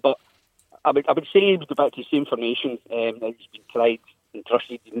 but I would say he would go back to the same formation that he's been tried and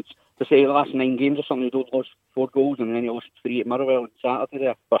trusted. And to say the last 9 games or something, he lost 4 goals and then he lost 3 at Motherwell on Saturday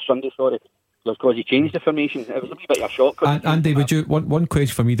there, or Sunday, sorry. Because he changed the formation. It was a wee bit of a shock. Andy, would you one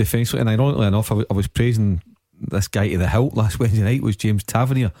question for me defensively? And ironically enough, I was praising this guy to the hilt last Wednesday night, was James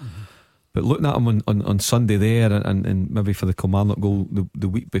Tavernier. But looking at him on Sunday there, and maybe for the Kilmarnock goal the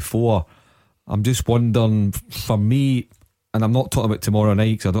week before, I'm just wondering, for me, and I'm not talking about tomorrow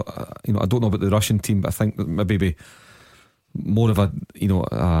night, because I don't know about the Russian team, but I think that maybe be more of a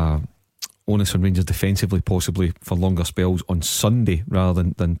onus on Rangers defensively, possibly for longer spells on Sunday rather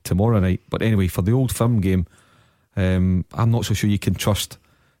than tomorrow night. But anyway, for the Old Firm game, I'm not so sure you can trust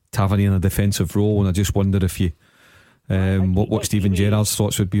Tavernier in a defensive role, and I just wonder if you what Steven Gerrard's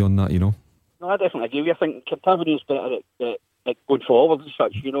thoughts would be on that. You know, no, I definitely agree with you. I think Tavernier's better at going forward and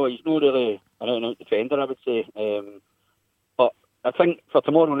such. You know, he's not really an out-and-out defender, I would say. But I think for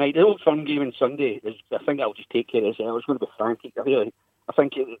tomorrow night, the Old Firm game on Sunday, I think that'll just take care of itself. It's going to be frantic. I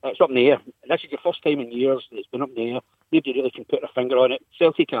think it's up in the air. This is the first time in years that it's been up in the air. Nobody really can put their finger on it.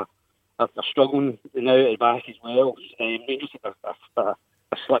 Celtic are struggling now at the back as well. Rangers had a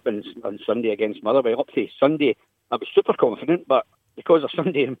slip on Sunday against Motherwell. Up to Sunday, I was super confident, but because of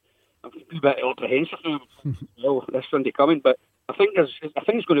Sunday, I'm a bit apprehensive now. Well, this Sunday coming, but I think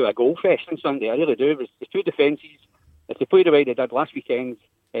it's going to be a goal fest on Sunday. I really do. The 2 defences, if they play the way they did last weekend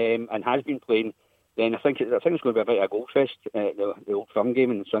and has been playing, then I think it's going to be a bit of a goal fest, the Old Firm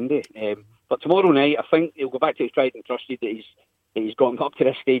game on Sunday. But tomorrow night, I think he'll go back to his tried and trusted that he's gotten up to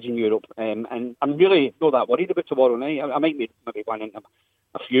this stage in Europe. And I'm really not that worried about tomorrow night. I might be maybe one in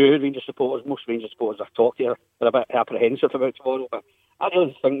a few Rangers supporters, most Rangers supporters I've talked to are a bit apprehensive about tomorrow. But I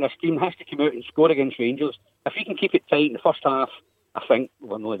really think this team has to come out and score against Rangers. If we can keep it tight in the first half, I think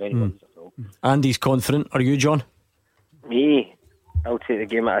we'll not have any wins at all. Andy's confident. Are you, John? Me? I'll take the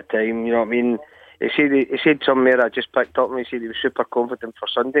game at a time. You know what I mean? He said something there I just picked up, and he said he was super confident for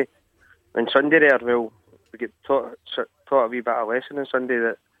Sunday. And Sunday there, well, we get taught a wee bit of lesson on Sunday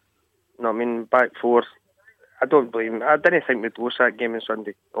that, you know what I mean, back four. I don't blame him. I didn't think we'd lose that game on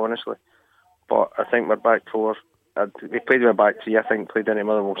Sunday, honestly. But I think we're back four. We played with a back three, I think, played into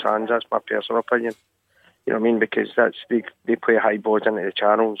Motherwell's hands. That's my personal opinion. You know what I mean? Because they play high balls into the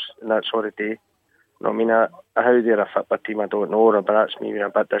channels and that sort of day. You know what I mean? How they're a football team, I don't know, but that's me being a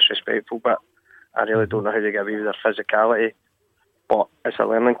bit disrespectful. But I really don't know how they get away with their physicality. But it's a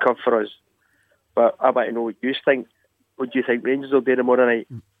learning curve for us. But I want to know what you think. What do you think Rangers will do tomorrow night?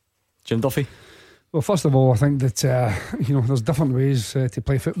 Jim Duffy? Well, first of all, I think that you know, there's different ways to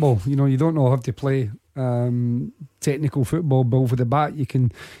play football. You know, you don't know how to play technical football, ball for the back. You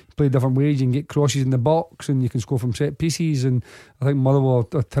can play different ways. You can get crosses in the box, and you can score from set pieces. And I think Motherwell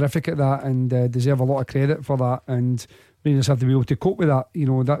are terrific at that, and deserve a lot of credit for that. And Rangers have to be able to cope with that.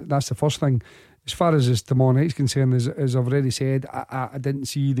 That's the first thing. As far as tomorrow night's concerned, as I've already said, I didn't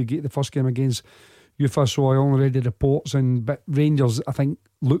see the first game against UFA, so I only read the reports. But Rangers, I think,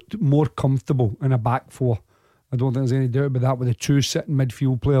 looked more comfortable in a back four. I don't think there's any doubt about that, with the two sitting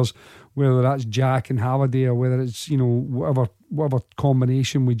midfield players, whether that's Jack and Halliday or whether it's whatever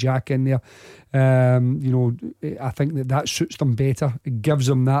combination with Jack in there. I think that suits them better. It gives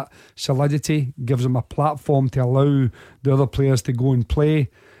them that solidity, gives them a platform to allow the other players to go and play.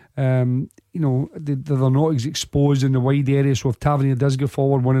 They're not as exposed in the wide area, so if Tavernier does go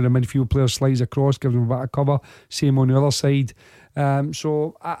forward, one of the midfield players slides across, gives them a bit of cover. Same on the other side.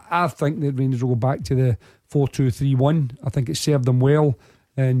 So I think that Rangers will go back to the 4-2-3-1. I think it served them well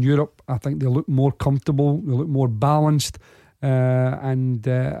in Europe. I think they look more comfortable, they look more balanced, and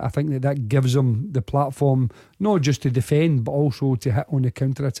I think that gives them the platform not just to defend but also to hit on the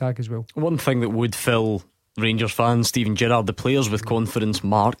counter-attack as well. One thing that would fill Rangers fans, Steven Gerrard, the players with confidence,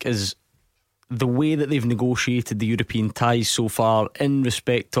 Mark, is the way that they've negotiated the European ties so far, in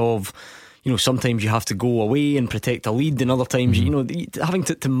respect of, sometimes you have to go away and protect a lead, and other times, having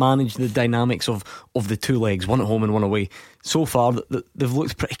to manage the dynamics of the two legs, one at home and one away. So far, they've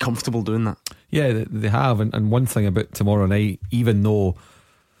looked pretty comfortable doing that. Yeah, they have. And one thing about tomorrow night, even though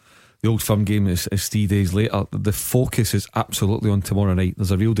the Old Firm game is 3 days later, the focus is absolutely on tomorrow night.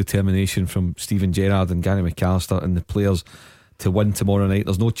 There's a real determination from Steven Gerrard and Gary McAllister and the players to win tomorrow night.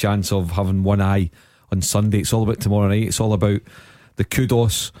 There's no chance of having one eye on Sunday. It's all about tomorrow night. It's all about the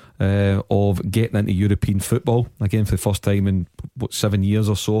kudos of getting into European football again for the first time in 7 years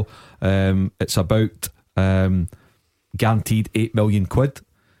or so. It's about guaranteed £8 million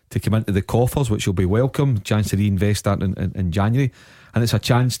to come into the coffers, which will be welcome. Chance to reinvest that in January. And it's a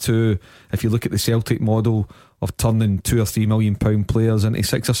chance to, if you look at the Celtic model of turning £2 or £3 million players into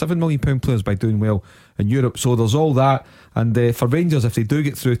 £6 or £7 million players by doing well in Europe. So there's all that. And for Rangers, if they do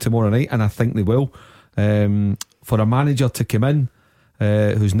get through tomorrow night, and I think they will, for a manager to come in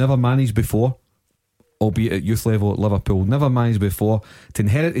who's never managed before, albeit at youth level at Liverpool, never managed before, to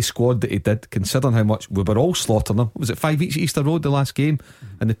inherit the squad that he did, considering how much we were all slaughtering them. Was it 5 each at Easter Road the last game?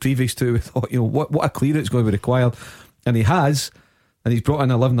 And the previous two, we thought, what a clear it's going to be required. And he has. And he's brought in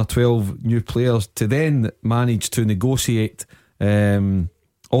 11 or 12 new players to then manage to negotiate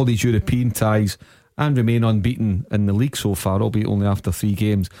all these European ties and remain unbeaten in the league so far, albeit only after 3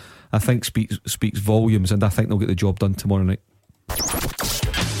 games. I think speaks volumes, and I think they'll get the job done tomorrow night.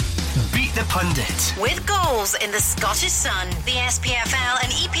 Beat the Pundit with goals in the Scottish Sun, the SPFL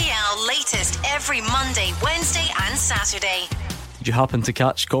and EPL latest every Monday, Wednesday and Saturday. Did you happen to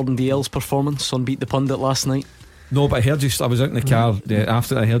catch Gordon Dalziel's performance on Beat the Pundit last night? No, but I heard you. I was out in the car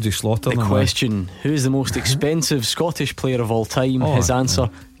after I heard you slaughter the them. Question: who is the most expensive Scottish player of all time? His answer: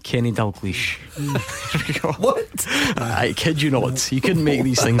 Kenny Dalglish. What? I kid you not. You couldn't make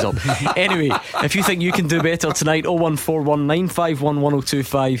these things up. Anyway, if you think you can do better tonight,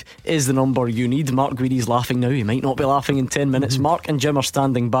 01419511025 is the number you need. Mark Guidi's laughing now. He might not be laughing in 10 minutes. Mark and Jim are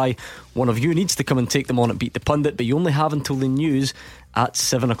standing by. One of you needs to come and take them on at Beat the Pundit, but you only have until the news at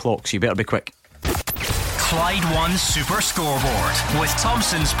 7 o'clock, so you better be quick. Clyde One Super Scoreboard with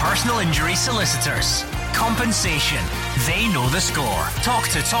Thompson's personal injury solicitors. Compensation. They know the score. Talk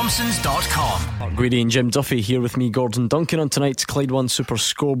to Thompsons.com. Mark Guidi and Jim Duffy here with me, Gordon Duncan, on tonight's Clyde One Super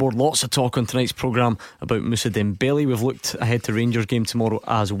Scoreboard. Lots of talk on tonight's programme about Moussa Dembele. We've looked ahead to Rangers game tomorrow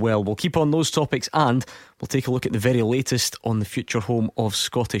as well. We'll keep on those topics, and we'll take a look at the very latest on the future home of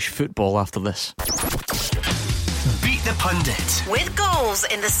Scottish football after this. Beat the Pundit with goals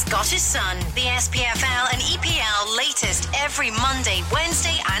in the Scottish Sun, the SPFL and EPL latest every Monday,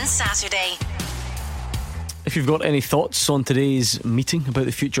 Wednesday and Saturday. If you've got any thoughts on today's meeting about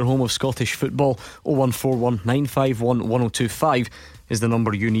the future home of Scottish football, 01419511025 is the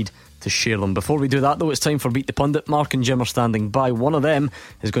number you need to share them. Before we do that though, it's time for Beat the Pundit. Mark and Jim are standing by. One of them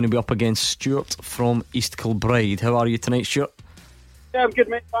is going to be up against Stuart from East Kilbride. How are you tonight, Stuart? Yeah, I'm good,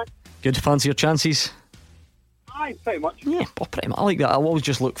 mate. Thanks. Good. Fancy your chances? Aye, pretty much. Yeah, pretty much. I like that. I always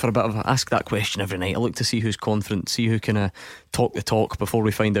just look for a bit of ask that question every night. I look to see who's confident, see who can talk the talk before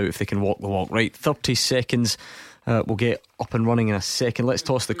we find out if they can walk the walk. Right, 30 seconds. We'll get up and running in a second. Let's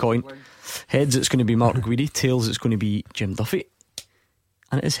toss the coin. Heads, it's going to be Mark Guidi. Tails, it's going to be Jim Duffy.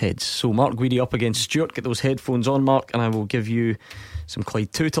 And it is heads. So Mark Guidi up against Stuart. Get those headphones on, Mark, and I will give you some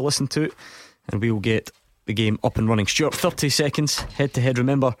Clyde 2 to listen to, and we will get the game up and running. Stuart, 30 seconds, head to head.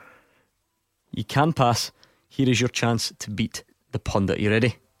 Remember, you can pass. Here is your chance to beat the pundit. You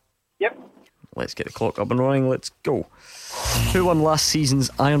ready? Yep. Let's get the clock up and running. Let's go. Who won last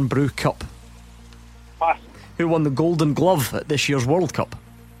season's Iron Brew Cup? Pass. Who won the Golden Glove at this year's World Cup?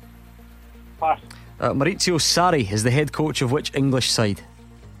 Pass. Maurizio Sarri is the head coach of which English side?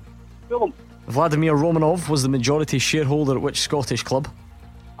 Fulham. Vladimir Romanov was the majority shareholder at which Scottish club?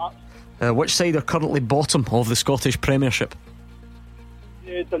 Which side are currently bottom of the Scottish Premiership?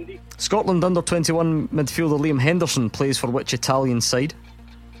 Dundee. Scotland under 21 midfielder Liam Henderson plays for which Italian side?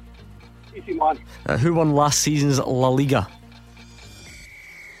 AC Milan. Who won last season's La Liga?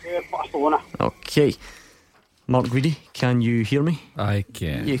 Barcelona. Okay. Mark Guidi, can you hear me? I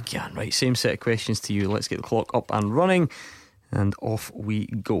can. You can, right. Same set of questions to you. Let's get the clock up and running, and off we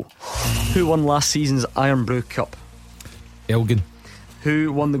go. Who won last season's Iron Brew Cup? Elgin.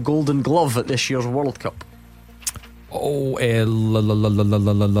 Who won the Golden Glove at this year's World Cup? Oh, Lloris.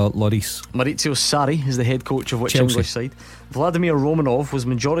 Maurizio Sarri is the head coach of which Chelsea. English side? Vladimir Romanov was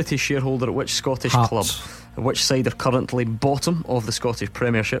majority shareholder at which Scottish Hearts. club? Which side are currently bottom of the Scottish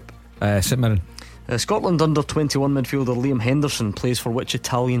Premiership? St Mirren. Scotland under 21 midfielder Liam Henderson plays for which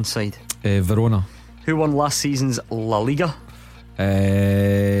Italian side? Verona. Who won last season's La Liga?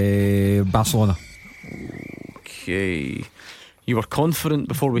 Barcelona. Okay. You were confident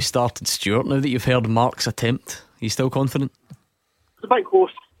before we started, Stuart. Now that you've heard Mark's attempt, are you still confident? It's a bit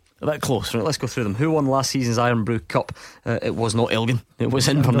close. A bit close, right? Let's go through them. Who won last season's Iron Brew Cup? It was not Elgin, it was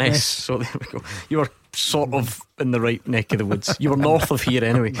Inverness. So there we go. You were sort of in the right neck of the woods. You were north of here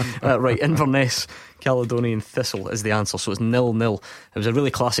anyway. Right, Inverness, Caledonian Thistle is the answer. So it's 0-0. It was a really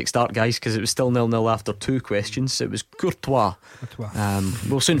classic start, guys, because it was still 0-0 after 2 questions. It was Courtois.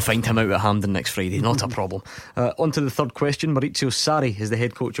 We'll soon find him out at Hampden next Friday, not a problem. On to the third question. Maurizio Sarri is the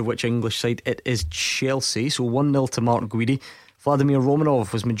head coach of which English side? It is Chelsea. So 1-0 to Mark Guidi. Vladimir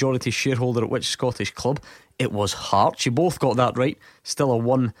Romanov was majority shareholder at which Scottish club? It was Hearts. You both got that right. Still a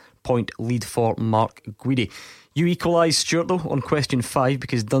 1 point lead for Mark Guidi. You equalise, Stuart, though, on question 5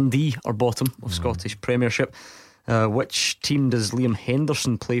 because Dundee are bottom of Scottish Premiership. Which team does Liam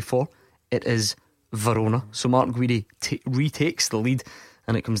Henderson play for? It is Verona. So Mark Guidi retakes the lead,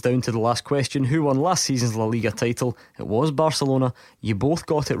 and it comes down to the last question. Who won last season's La Liga title? It was Barcelona. You both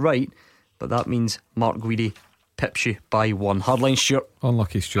got it right, but that means Mark Guidi pips you by 1. Hardline, Stuart.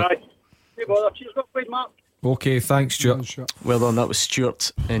 Unlucky, Stuart. Right. Hey, bother. Cheers, got played, Mark. Okay, thanks, Stuart. Well done. That was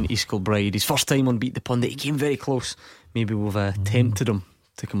Stuart in East Kilbride. His first time on Beat the Pundit. He came very close. Maybe we've tempted him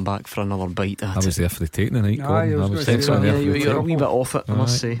to come back for another bite. I was there for the taking tonight, Aye, Gordon. I was I was gonna say definitely that. there for the You're a taking. wee bit off it, I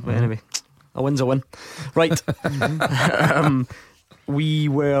must say. But anyway, a win's a win. Right. We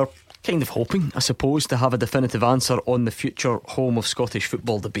were kind of hoping, I suppose, to have a definitive answer on the future home of Scottish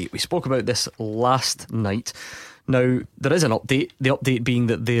football debate. We spoke about this last night. Now, there is an update, the update being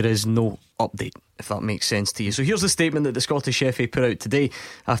that there is no update, if that makes sense to you. So here's the statement that the Scottish FA put out today.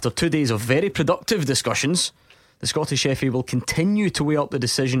 After 2 days of very productive discussions, the Scottish FA will continue to weigh up the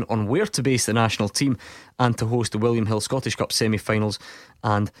decision on where to base the national team and to host the William Hill Scottish Cup semi-finals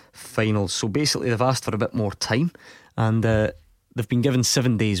and finals. So basically they've asked for a bit more time, and they've been given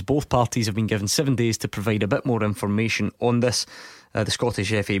 7 days. Both parties have been given 7 days to provide a bit more information on this. The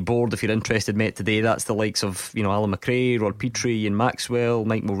Scottish FA board, if you're interested, met today. That's the likes of, Alan McRae, Rod Petrie, Ian Maxwell,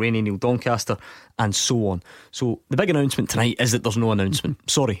 Mike Mulroney, Neil Doncaster, and so on. So the big announcement tonight is that there's no announcement.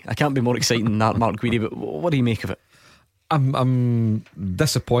 Sorry, I can't be more exciting than that, Mark Guidi, but what do you make of it? I'm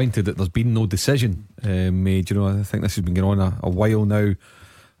disappointed that there's been no decision made. I think this has been going on a while now,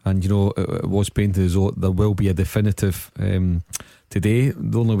 and it was painted as though there will be a definitive today.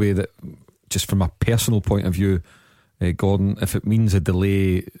 The only way that, just from a personal point of view, Gordon, if it means a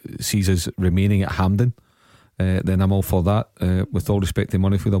delay sees us remaining at Hampden, then I'm all for that. With all respect to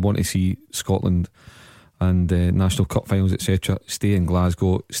Murrayfield, I want to see Scotland and National Cup finals, etc., stay in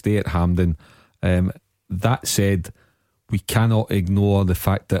Glasgow, stay at Hampden. That said, we cannot ignore the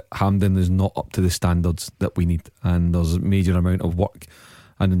fact that Hampden is not up to the standards that we need, and there's a major amount of work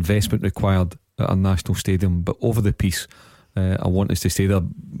and investment required at our national stadium. But over the piece, I want us to stay there,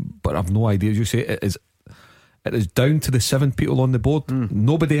 but I've no idea. As you say, it is down to the 7 people on the board.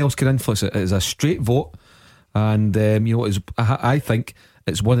 Nobody else can influence it. It is a straight vote, and I think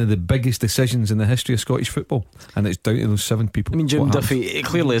it's one of the biggest decisions in the history of Scottish football, and it's down to those 7 people. I mean, Jim Duffy, it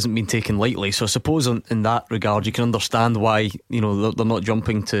clearly hasn't been taken lightly, so I suppose in that regard you can understand why they're not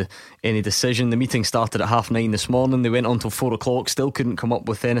jumping to any decision. The meeting started at 9:30 this morning. They went on till 4 o'clock, still couldn't come up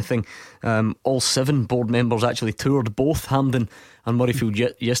with anything. All 7 board members actually toured both Hampden and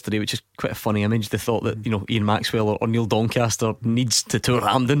Murrayfield yesterday, which is quite a funny image. They thought that Ian Maxwell or Neil Doncaster needs to tour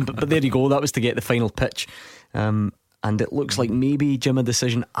Hampden, but there you go, that was to get the final pitch. And it looks like maybe, Jim, a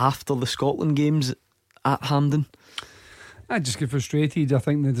decision after the Scotland games at Hampden. I just get frustrated. I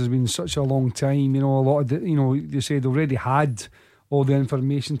think that there's been such a long time. You know, a lot of you say they already had all the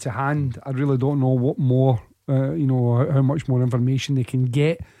information to hand. I really don't know what more. How much more information they can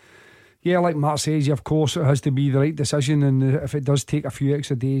get. Yeah, like Mark says, of course it has to be the right decision, and if it does take a few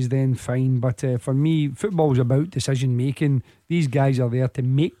extra days, then fine. But for me, football is about decision making. These guys are there to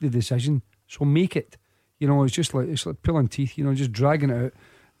make the decision, so make it. It's like pulling teeth. Just dragging it out,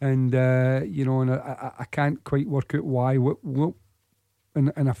 and and I can't quite work out why. What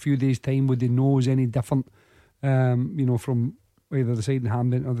in a few days' time would they know is any different? From either the side in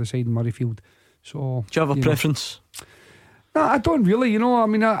Hampden or the side in Murrayfield. So, do you have a preference? No, I don't really. I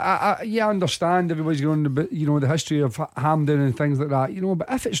mean, I understand everybody's going on the history of Hampden and things like that. But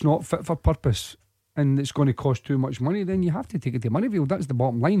if it's not fit for purpose and it's going to cost too much money, then you have to take it to Murrayfield. That's the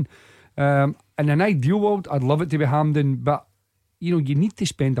bottom line. In an ideal world, I'd love it to be Hampden, but you need to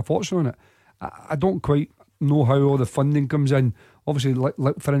spend a fortune on it. I don't quite know how all the funding comes in. Obviously,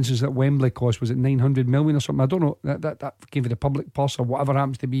 like for instance, that Wembley cost, was it 900 million or something? I don't know. That came from the public purse or whatever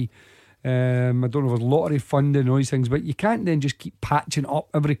happens to be. I don't know if there's lottery funding and all these things, but you can't then just keep patching up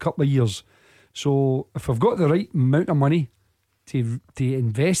every couple of years. So if we've got the right amount of money to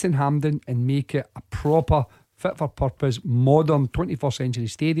invest in Hampden and make it a proper, fit for purpose, modern 21st century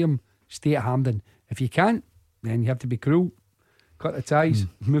stadium, stay at Hampden. If you can't, then you have to be cruel, cut the ties,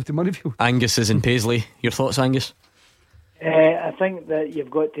 move to Murrayfield. Angus is in Paisley. Your thoughts, Angus? I think that you've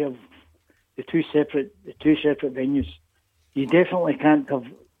got to have the two separate venues. You definitely can't have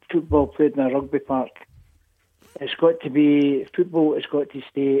football played in a rugby park. It's got to be football. It's got to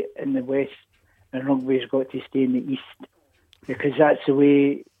stay in the west, and rugby has got to stay in the east, because that's the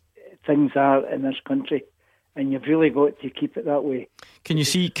way things are in this country, and you've really got to keep it that way. Can you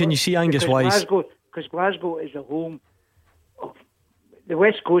see Angus why? Because Glasgow is the home of the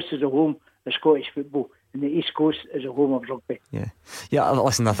West Coast, is the home of Scottish football, and the East Coast is a home of rugby. Yeah.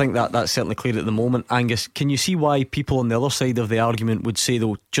 Listen, I think that's certainly clear at the moment. Angus, can you see why people on the other side of the argument would say,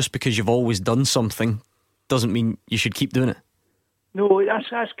 though, just because you've always done something doesn't mean you should keep doing it? No,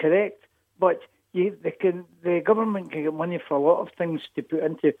 that's correct. But the government can get money for a lot of things to put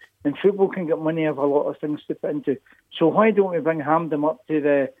into, and football can get money for a lot of things to put into. So why don't we bring Hampden up to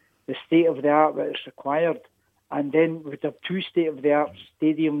the state of the art that is required, and then we'd have two state of the art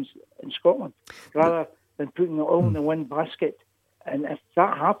stadiums in Scotland, rather than putting it all in the one basket. And if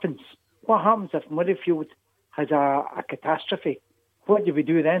that happens, what happens if Murrayfield has a catastrophe? What do we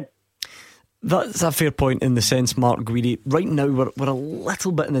do then? That's a fair point in the sense, Mark Guidi. Right now we're a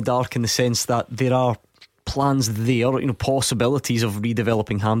little bit in the dark in the sense that there are plans there, possibilities of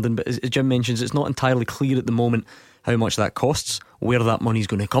redeveloping Hampden, but as Jim mentions, it's not entirely clear at the moment how much that costs, where that money's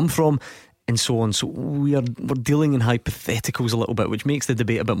going to come from, and so on. So we're dealing in hypotheticals a little bit, which makes the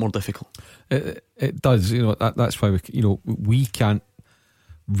debate a bit more difficult. It does. That's why we can't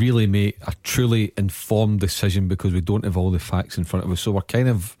really make a truly informed decision because we don't have all the facts in front of us. So we're kind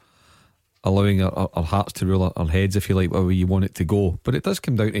of allowing our hearts to rule our heads, if you like, where you want it to go. But it does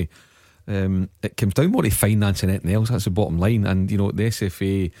come down to it comes down more to finance and anything else. That's the bottom line. And the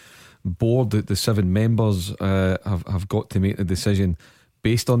SFA board, the 7 members have got to make the decision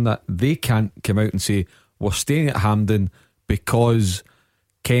based on that. They can't come out and say we're staying at Hampden because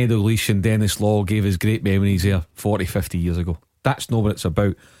Ken Dalglish and Dennis Law gave us great memories here 40-50 years ago. That's not what it's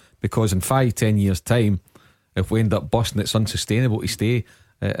about, because in 5-10 years time, if we end up busting, it's unsustainable to stay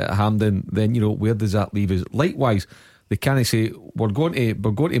at Hampden. Then where does that leave us? Likewise, they can't say we're going to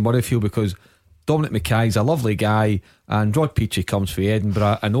Murrayfield because Dominic Mackay's a lovely guy and Rod Peachey comes from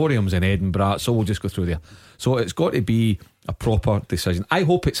Edinburgh and Oriam's in Edinburgh, so we'll just go through there. So it's got to be a proper decision. I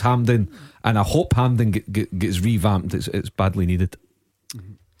hope it's Hampden, and I hope Hampden gets revamped. It's badly needed.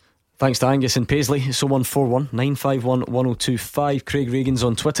 Thanks to Angus in Paisley. So 141 951 1025. Craig Reagan's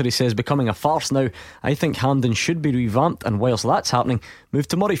on Twitter. He says, becoming a farce now. I think Hampden should be revamped, and whilst that's happening, move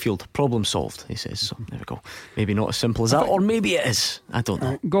to Murrayfield. Problem solved, he says. So there we go. Maybe not as simple as that, or maybe it is. I don't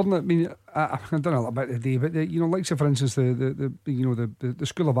know. Gordon, I mean, I've done a little bit today, but like say for instance the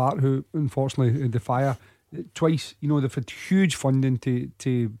School of Art, who unfortunately the fire twice, they've had huge funding to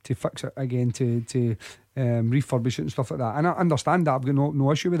fix it again, to refurbish it and stuff like that, and I understand that. I've got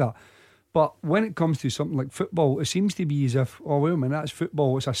no issue with that. But when it comes to something like football, it seems to be as if, oh wait a minute, that's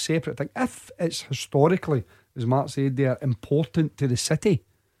football, it's a separate thing. If it's historically, as Mark said there, important to the city,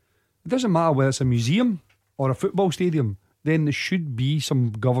 it doesn't matter whether it's a museum or a football stadium, then there should be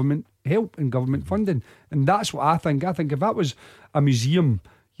some government help and government funding. And that's what I think. I think if that was a museum,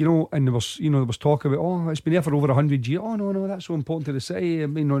 You know, and there was talk about, oh, it's been there for over 100 years. Oh no, that's so important to the city. I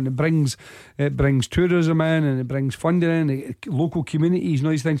mean, and it brings tourism in, and it brings funding in, local communities and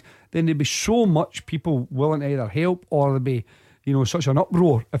all these things. Then there'd be so much people willing to either help, or there'd be, such an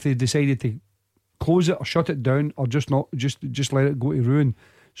uproar if they decided to close it or shut it down, or just let it go to ruin.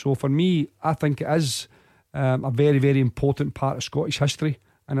 So for me, I think it is a very, very important part of Scottish history,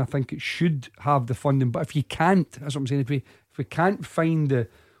 and I think it should have the funding. But if you can't, that's what I'm saying, if we can't find the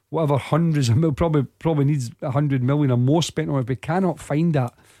whatever hundreds of mil, probably needs 100 million or more spent on it, if we cannot find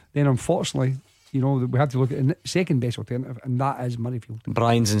that, then unfortunately, we have to look at the second best alternative, and that is Murrayfield.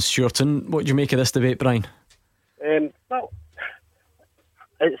 Brian's in Stewarton. What do you make of this debate, Brian? Well,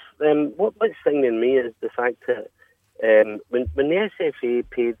 it's what's stinging me is the fact that when the SFA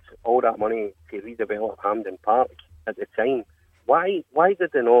paid all that money to redevelop Hampden Park at the time, why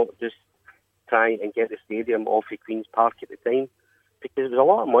did they not just try and get the stadium off of Queen's Park at the time? Because there was a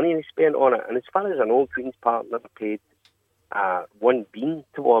lot of money they spent on it, and as far as I know, Queen's Park never paid one bean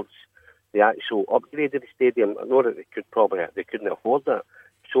towards the actual upgrade of the stadium. I know that they couldn't afford that.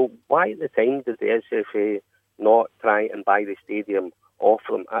 So why at the time did the SFA not try and buy the stadium off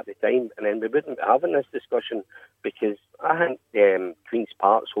them at the time? And then we wouldn't be having this discussion, because I think Queen's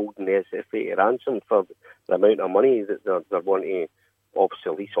Park's holding the SFA to ransom for the amount of money that they're wanting to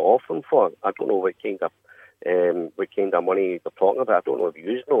obviously lease off them for. I don't know what kind of money they're talking about. I don't know if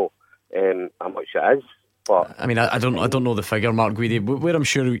you know how much it is. But I mean, I don't know the figure, Mark Guidi. Where I'm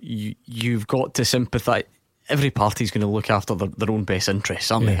sure you've got to sympathise. Every party's going to look after their own best interests,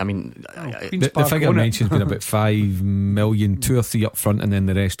 aren't they? I mean, the figure I mentioned has been about 5 million, 2 or 3 up front, and then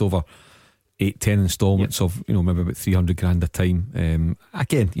the rest over 8-10 instalments of maybe about 300 grand a time.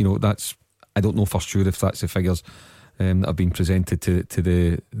 Again, that's, I don't know for sure if that's the figures that have been presented to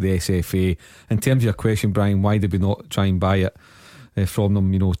the SFA. In terms of your question, Brian, why did we not try and buy it from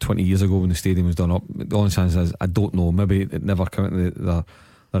them 20 years ago when the stadium was done up? The honest answer is I don't know. Maybe it never came into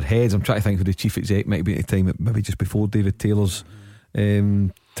their heads. I'm trying to think who the chief exec might be at the time, maybe just before David Taylor's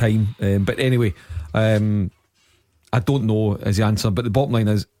time. But anyway, I don't know is the answer. But the bottom line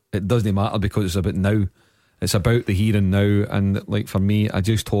is, it doesn't matter, because it's about now. It's about the here and now. And like for me, I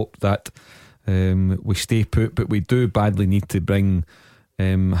just hope that we stay put. But we do badly need to bring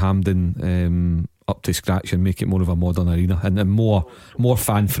Hampden up to scratch and make it more of a modern arena, and more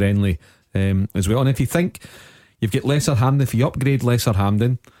fan friendly as well. And if you think you've got Lesser Hampden, if you upgrade Lesser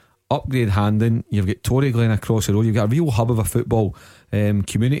Hampden, upgrade Hampden, you've got Tory Glen across the road, you've got a real hub of a football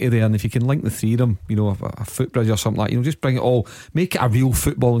community there. And if you can link the three of them, a footbridge or something like, just bring it all, make it a real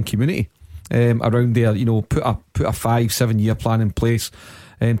footballing community around there. Put a 5-7 year plan in place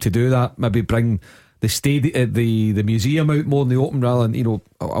to do that. Maybe bring the stadium, the museum out more in the open, rather than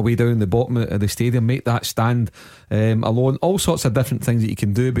away down the bottom of the stadium. Make that stand alone. All sorts of different things that you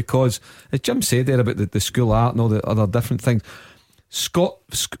can do, because as Jim said there about the school art and all the other different things,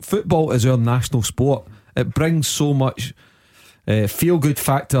 football is our national sport. It brings so much feel good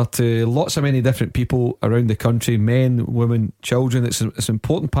factor to lots of many different people around the country, men, women, children. It's an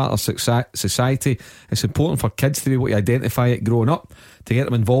important part of society. It's important for kids to be able to identify it growing up, to get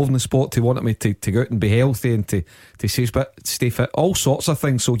them involved in the sport, to want them to go out and be healthy and to stay fit, all sorts of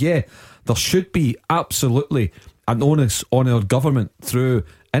things. So yeah, there should be absolutely an onus on our government through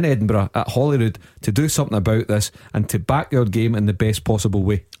in Edinburgh at Holyrood to do something about this and to back our game in the best possible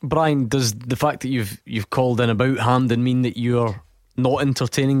way. Brian, does the fact that you've called in about Hampden mean that you're not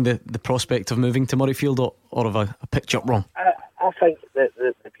entertaining the prospect of moving to Murrayfield, or have I picked you up wrong? I think that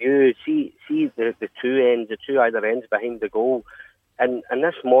the view, see the two either ends behind the goal, and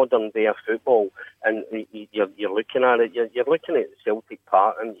this modern day of football, and you're looking at it, you're looking at Celtic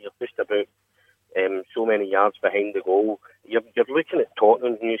Park, and you're just about so many yards behind the goal. You're looking at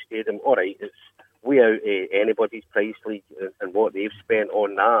Tottenham's new stadium. All right, it's way out of anybody's price league and what they've spent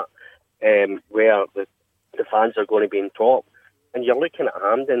on that, where the fans are going to be in top. And you're looking at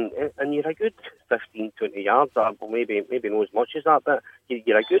Hampden, and you're a good 15-20 yards, well, maybe not as much as that, but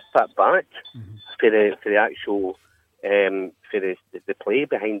you're a good bit back for the actual for the play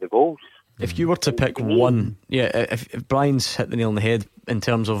behind the goals. If you were to pick one, if Brian's hit the nail on the head in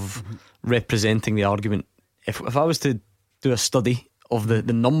terms of representing the argument, if I was to do a study of the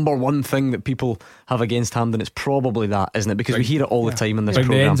number one thing that people have against Hampden, it's probably that, isn't it? Because we hear it all the time in this programme.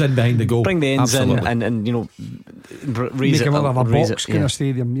 Bring the ends in behind the goal. Bring the ends Absolutely. in and raise make it. Make it a box kind yeah. of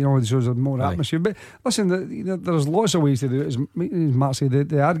stadium, so there's more atmosphere. But listen, there's lots of ways to do it. As Mark said,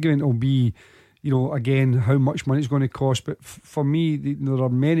 the argument will be, again, how much money it's going to cost. But for me, there are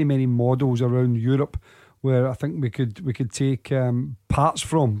many models around Europe where I think we could take parts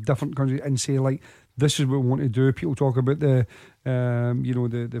from different countries and say, like, this is what we want to do. People talk about the You know,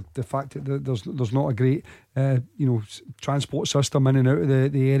 the fact that there's not a great transport system in and out of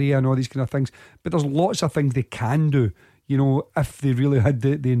the area and all these kind of things. But there's lots of things they can do, you know, if they really had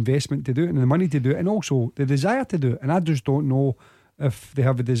the investment to do it and the money to do it, and also the desire to do it. And I just don't know if they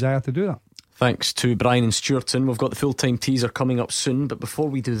have a desire to do that. Thanks to Brian and Stewarton. We've got the full-time teaser coming up soon, but before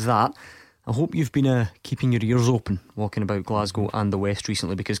we do that, I hope you've been keeping your ears open walking about Glasgow and the West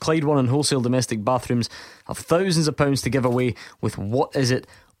recently, because Clyde One and Wholesale Domestic Bathrooms have thousands of pounds to give away with What Is It,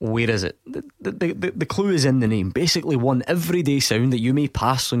 Where Is It? The clue is in the name. Basically, one everyday sound that you may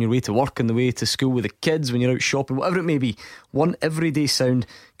pass on your way to work, on the way to school with the kids, when you're out shopping, whatever it may be. One everyday sound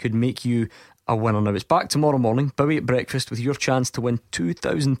could make you a winner. Now, it's back tomorrow morning, Bowie at breakfast, with your chance to win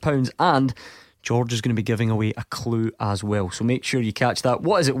 £2,000, and George is going to be giving away a clue as well. So make sure you catch that.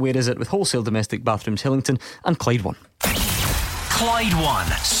 What Is It, Where Is It? With Wholesale Domestic Bathrooms Hillington and Clyde One. Clyde One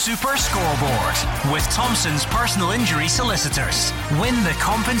Super Scoreboard with Thompson's personal injury solicitors. Win the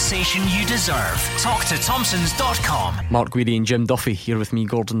compensation you deserve. Talk to Thompsons.com. Mark Guidi and Jim Duffy here with me,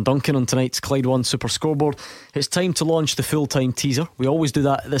 Gordon Duncan, on tonight's Clyde One Super Scoreboard. It's time to launch the full-time teaser. We always do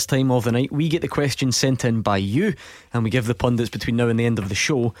that at this time of the night. We get the questions sent in by you, and we give the pundits between now and the end of the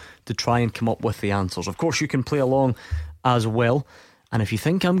show to try and come up with the answers. Of course, you can play along as well. And if you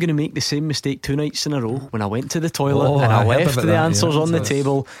think I'm going to make the same mistake 2 nights in a row, when I went to the toilet and I left the answers on the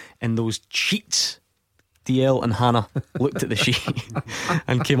table in those cheats, DL and Hannah looked at the sheet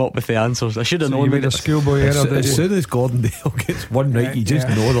and came up with the answers. I should have known. You made a schoolboy error. As soon as Gordon Dale gets one right, you just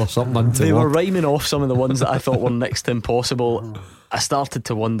know there's something until they were rhyming off some of the ones that I thought were next to impossible. I started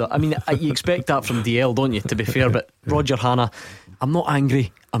to wonder. I mean, you expect that from DL, don't you, to be fair? But Roger, Hannah, I'm not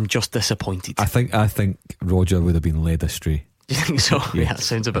angry, I'm just disappointed. I think Roger would have been led astray. Do you think so? Yeah, that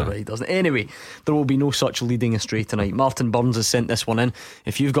sounds about right, doesn't it? Anyway, there will be no such leading astray tonight. Martin Burns has sent this one in.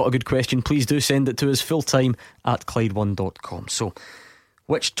 If you've got a good question, please do send it to us fulltime at Clyde1.com. So,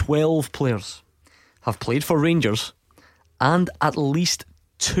 which 12 players have played for Rangers and at least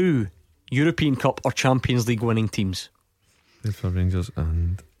 2 European Cup or Champions League winning teams? Played for Rangers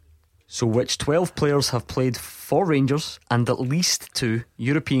and... So which 12 players have played for Rangers and at least 2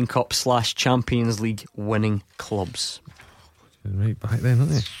 European Cup / Champions League winning clubs? Right back then, aren't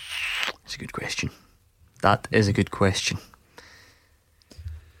they? It's a good question. That is a good question.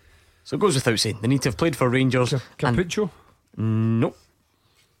 So it goes without saying, they need to have played for Rangers. Capuccio? Nope.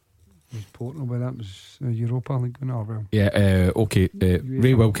 Was Portland where that was Europa League? No, well. Yeah, okay.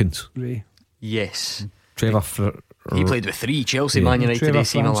 Ray Wilkins. Ray. Yes. Trevor he played with 3: Chelsea, Man United,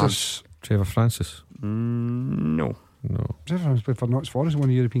 AC Milan. Trevor Francis. No. Trevor Francis played for Notts Forest,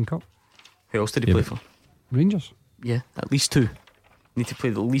 won a European Cup. Who else did he play for? Rangers. Yeah, at least 2. Need to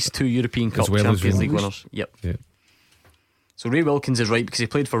play at least 2 European Cup well Champions League winners. Yep. Yeah. So Ray Wilkins is right because he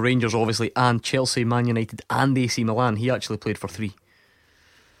played for Rangers, obviously, and Chelsea, Man United, and AC Milan. He actually played for 3.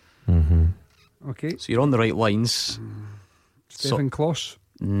 Okay. So you're on the right lines. Stefan Kloss.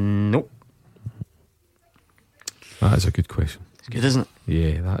 Nope. That is a good question. It's good, isn't it?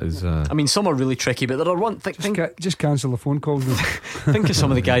 Yeah, that is. I mean, some are really tricky, but there are one. Just cancel the phone calls. Think of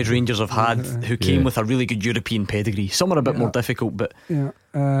some of the guys Rangers have had who came with a really good European pedigree. Some are a bit more difficult, but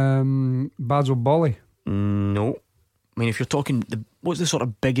Basil Bolly. No. I mean, if you're talking, what's the sort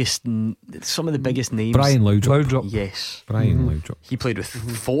of biggest? Some of the biggest names. Brian Laudrup. Yes, Brian Laudrup. He played with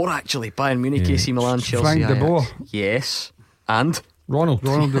 4 actually: Bayern Munich, AC Milan, Chelsea, Frank de Boer. Yes, and Ronald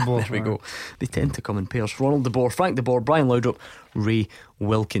de Boer. There we go. They tend to come in pairs. Ronald de Boer, Frank de Boer, Brian Laudrup, Ray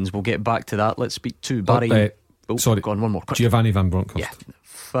Wilkins. We'll get back to that. Let's speak to Barry. Sorry, go on, one more. Quick. Giovanni Van Bronckhorst. Yeah,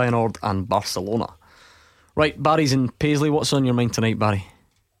 Feyenoord and Barcelona. Right, Barry's in Paisley. What's on your mind tonight, Barry?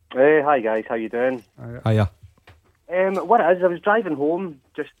 Hey, hi guys, how you doing? Hiya. What it is, I was driving home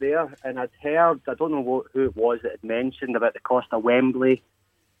just there and I'd heard, I don't know who it was that had mentioned about the cost of Wembley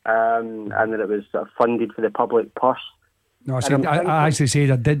and that it was sort of funded for the public purse. No, I actually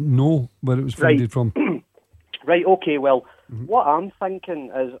said I didn't know where it was funded from. Right, okay, well, what I'm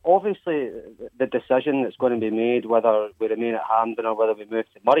thinking is obviously the decision that's going to be made, whether we remain at Hampden or whether we move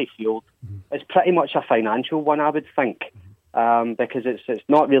to Murrayfield, is pretty much a financial one, I would think. Because it's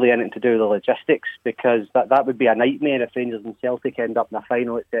not really anything to do with the logistics, because that would be a nightmare if Rangers and Celtic end up in a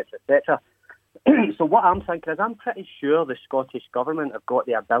final, etc, etc. So what I'm thinking is I'm pretty sure the Scottish Government have got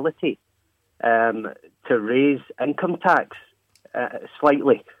the ability to raise income tax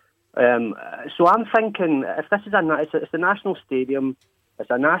slightly. So I'm thinking if this is it's the national stadium, it's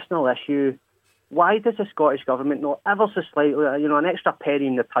a national issue, why does the Scottish Government not ever so slightly, an extra penny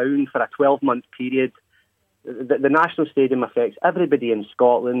in the pound for a 12-month period? The national stadium affects everybody in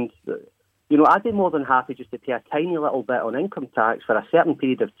Scotland. I'd be more than happy just to pay a tiny little bit on income tax for a certain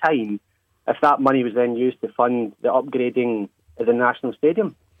period of time if that money was then used to fund the upgrading at the National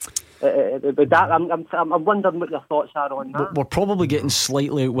Stadium. I'm wondering what your thoughts are on that. We're probably getting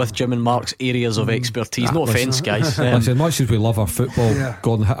slightly out with Jim and Mark's areas of expertise. No offence, guys. Listen, much as we love our football,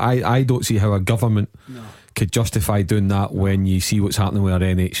 Gordon, I don't see how a government could justify doing that when you see what's happening with our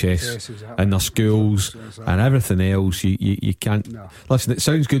NHS and their schools and everything else. You can't. Listen, it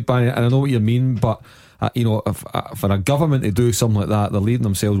sounds good, Barry, and I know what you mean, but for a government to do something like that, they're leaving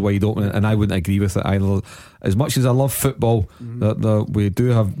themselves wide open, and I wouldn't agree with it either. As much as I love football, we do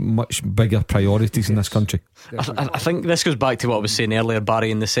have much bigger priorities in this country. I think this goes back to what I was saying earlier, Barry,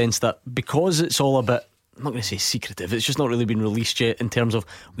 in the sense that because it's all a bit, I'm not going to say secretive, it's just not really been released yet, in terms of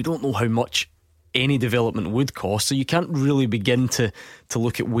we don't know how much any development would cost, so you can't really begin to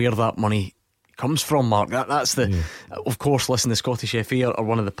look at where that money comes from, Mark. That's the of course, listen, the Scottish FA are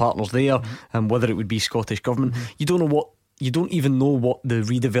one of the partners there, and whether it would be Scottish Government, you don't even know what the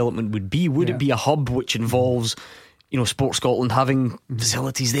redevelopment would be. Would it be a hub which involves, Sport Scotland having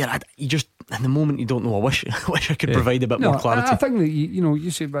facilities there? You just, in the moment, you don't know. I wish I could provide a bit more clarity. I think that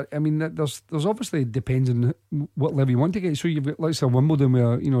you say, but I mean, there's obviously depends on what level you want to get. So you've got, like, say, Wimbledon with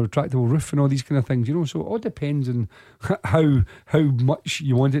retractable roof and all these kind of things. So it all depends on how much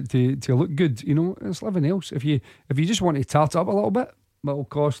you want it to look good. It's living else. If you just want to tart it up a little bit, that'll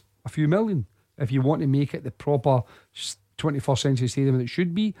cost a few million. If you want to make it the proper 21st century stadium that it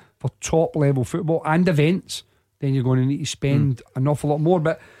should be for top level football and events, then you're going to need to spend an awful lot more.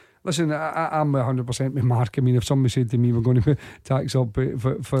 But listen, I'm 100% with Mark. I mean, if somebody said to me we're going to tax up to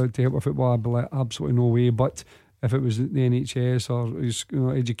help with football, I'd be like, absolutely no way. But if it was the NHS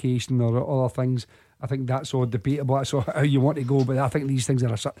or education or other things, I think that's all debatable. That's all how you want to go. But I think these things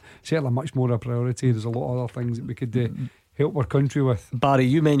are certainly much more a priority. There's a lot of other things that we could help our country with. Barry,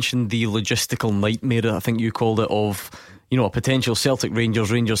 you mentioned the logistical nightmare, I think you called it, of a potential Celtic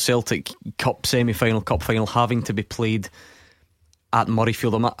Rangers Celtic Cup semi-final, cup final having to be played at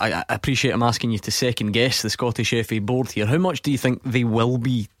Murrayfield. I appreciate I'm asking you to second guess the Scottish FA board here. How much do you think they will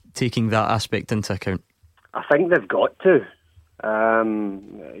be taking that aspect into account? I think they've got to.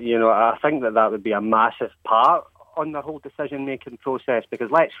 I think that would be a massive part on the whole decision-making process,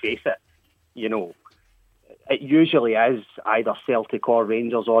 because let's face it, it usually is either Celtic or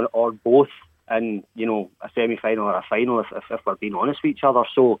Rangers or both in a semi-final or a final, if we're being honest with each other.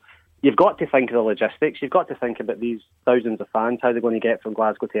 So you've got to think of the logistics. You've got to think about these thousands of fans, how they're going to get from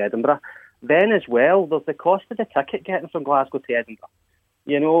Glasgow to Edinburgh. Then as well, there's the cost of the ticket getting from Glasgow to Edinburgh.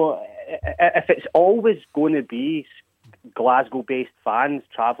 If it's always going to be Glasgow-based fans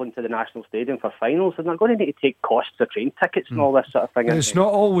travelling to the National Stadium for finals, and they're going to need to take costs of train tickets and all this sort of thing. It's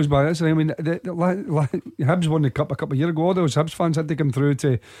not always by this. I mean, Hibs won the Cup a couple of years ago. All those Hibs fans had to come through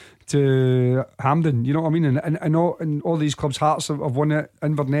to Hampden. You know what I mean? And all these clubs, Hearts have won it,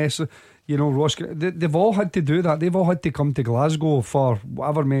 Inverness, Ross. They've all had to do that. They've all had to come to Glasgow for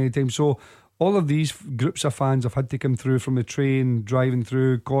whatever many times. So all of these groups of fans have had to come through from the train, driving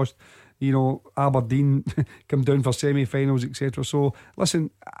through, cost. Aberdeen come down for semi-finals, etc. So listen,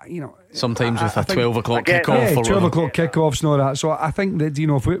 sometimes with a 12 o'clock kick-off, 12 o'clock kick-offs and all that. So I think that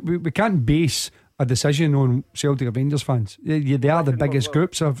if we can't base a decision on Celtic or Rangers fans. They are the biggest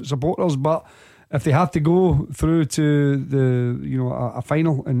groups of supporters, but if they have to go through to a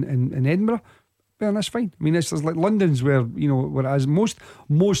final in Edinburgh, well, that's fine. I mean, it's like London's where whereas most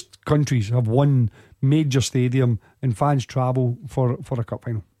countries have one major stadium and fans travel for a cup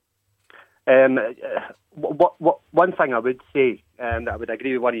final. One thing I would say, that I would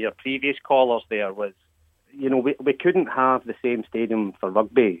agree with one of your previous callers there, was we couldn't have the same stadium for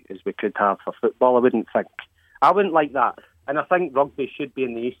rugby as we could have for football. I wouldn't like that, and I think rugby should be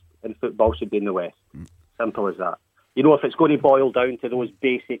in the east and football should be in the west. Simple as that. If it's going to boil down to those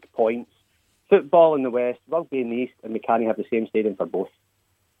basic points, football in the west, rugby in the east, and we can't have the same stadium for both.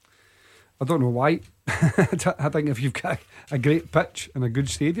 I don't know why. I think if you've got a great pitch and a good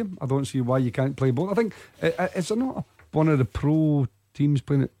stadium, I don't see why you can't play both. I think is it not one of the pro teams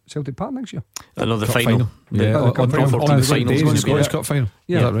playing at Celtic Park next year? The final. Yeah, on the Scottish Cup final.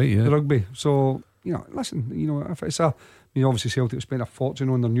 Yeah, right. Yeah, the rugby. So listen, if it's obviously Celtic have spent a fortune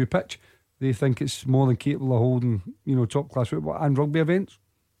on their new pitch. They think it's more than capable of holding top class football and rugby events.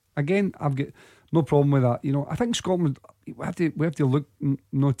 Again, I've got no problem with that. I think Scotland, we have to look,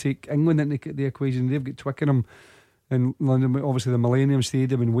 not take England into the equation. They've got Twickenham and London, obviously the Millennium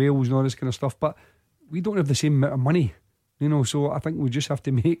Stadium and Wales and all this kind of stuff, but we don't have the same amount of money, so I think we just have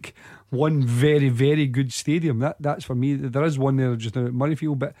to make one very, very good stadium. That's for me. There is one there just now at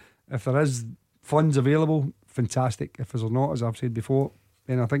Murrayfield, but if there is funds available, fantastic. If there's not, as I've said before,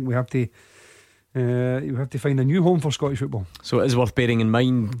 then I think we have to you have to find a new home for Scottish football. So it is worth bearing in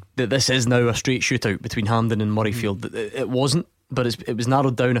mind that this is now a straight shootout between Hampden and Murrayfield. It wasn't, but it was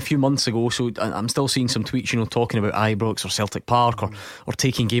narrowed down a few months ago. So I'm still seeing some tweets, talking about Ibrox or Celtic Park or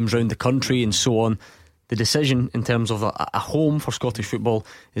taking games around the country and so on. The decision in terms of a home for Scottish football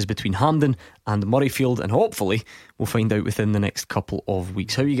is between Hampden and Murrayfield, and hopefully we'll find out within the next couple of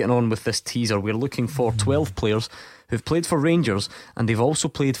weeks. How are you getting on with this teaser? We're looking for 12 players who've played for Rangers, and they've also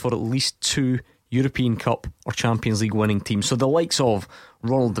played for at least 2 European Cup or Champions League winning teams. So the likes of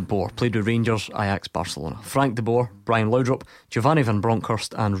Ronald de Boer, played with Rangers, Ajax, Barcelona. Frank de Boer, Brian Laudrup, Giovanni van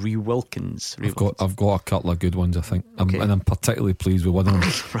Bronckhorst and Rie Wilkins. I've got a couple of good ones, I think. And I'm particularly pleased with one of them.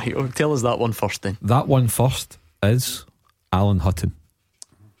 Right, well, tell us that one first then. That one first is Alan Hutton.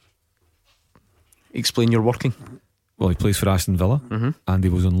 Explain your working. Well, he plays for Aston Villa, and he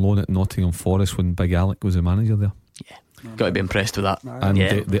was on loan at Nottingham Forest when Big Alec was the manager there. Yeah, got to be impressed with that. And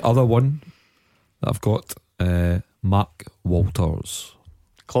the other one that I've got, Mark Walters.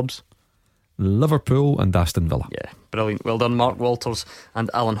 Clubs? Liverpool and Aston Villa. Yeah, brilliant. Well done, Mark Walters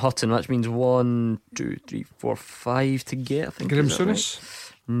and Alan Hutton. Which means 1, 2, 3, 4, 5 to get, I think. Graham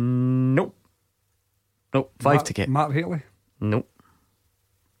Souness? Nope. 5 to get. Matt Haley? Nope.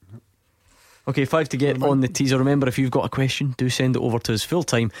 Okay, 5 to get on the teaser. Remember, if you've got a question, do send it over to us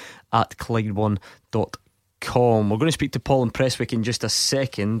full-time at Clyde1.com. We're going to speak to Paul and Prestwick in just a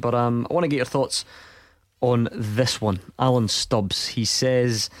second, but I want to get your thoughts on this one. Alan Stubbs, he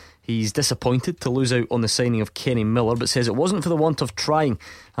says he's disappointed to lose out on the signing of Kenny Miller, but says it wasn't for the want of trying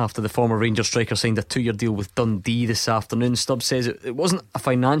after the former Rangers striker signed a 2-year deal with Dundee this afternoon. Stubbs says it wasn't a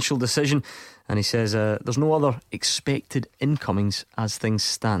financial decision, and he says there's no other expected incomings as things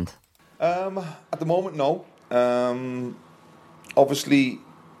stand. At the moment, no. Obviously,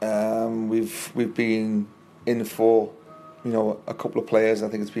 we've been in for a couple of players. I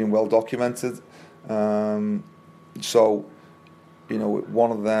think it's been well documented. So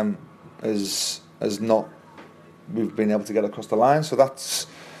one of them has not. We've been able to get across the line. So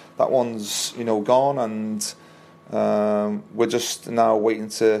that one's gone, and we're just now waiting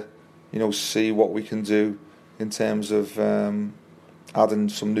to see what we can do in terms of adding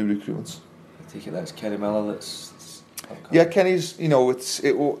some new recruitments. I take it that's Kenny Miller. Yeah, Kenny's.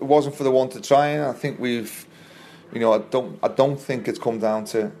 It wasn't for the want of trying. I think we've. I don't think it's come down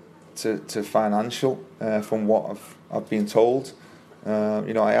to financial from what I've been told.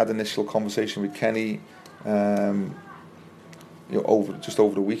 I had an initial conversation with Kenny just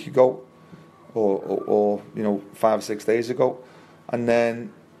over a week ago or 5 or 6 days ago, and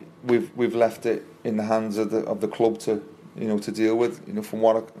then we've left it in the hands of the club to deal with. From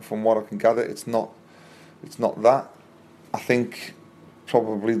what I can gather, it's not that. I think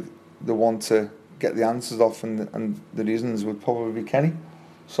probably the one to get the answers off and the reasons would probably be Kenny.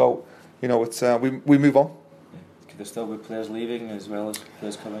 So it's we move on. Could there still be players leaving as well as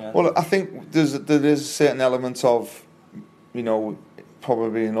players coming in? Well, I think there is a certain element of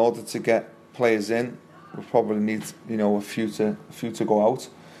probably in order to get players in, we probably need a few to go out.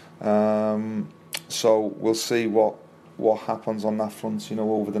 So we'll see what happens on that front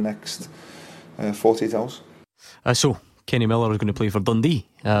over the next 48 hours. So Kenny Miller is going to play for Dundee.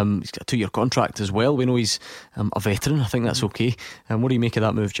 He's got a 2-year contract as well. We know he's a veteran. I think that's okay. What do you make of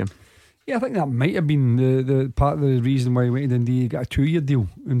that move, Jim? Yeah, I think that might have been the part of the reason why he went to Dundee. He got a 2-year deal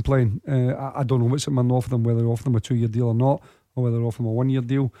in playing. I don't know what's the man offer them, whether they offer them a 2-year deal or not, or whether they offer them a 1-year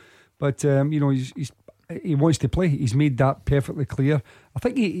deal. But he wants to play. He's made that perfectly clear. I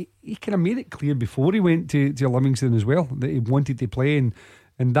think he kind of made it clear before he went to Livingston as well that he wanted to play, and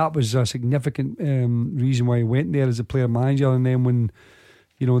that was a significant reason why he went there as a player manager. And then when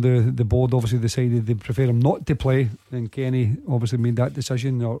the board obviously decided they prefer him not to play, then Kenny obviously made that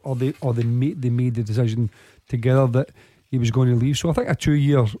decision, or they made the decision together that he was going to leave. So I think a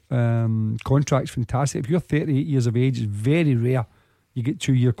 2-year contract's fantastic. If you're 38 years of age, it's very rare you get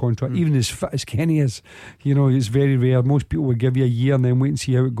 2-year contract. Even as fit as Kenny is, it's very rare. Most people would give you a year and then wait and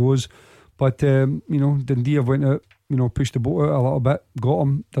see how it goes. But Dundee have went out, pushed the boat out a little bit, got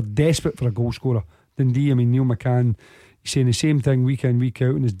him. They're desperate for a goal scorer. Dundee, Neil McCann, he's saying the same thing week in, week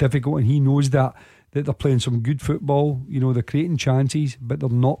out, and it's difficult, and he knows that they're playing some good football. They're creating chances, but they're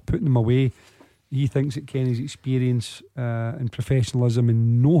not putting them away. He thinks that Kenny's experience and professionalism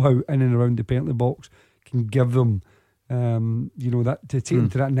and know-how in and around the penalty box can give them that to take him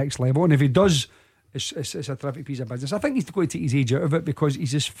to that next level. And if he does, it's a terrific piece of business. I think he's going to take his age out of it, because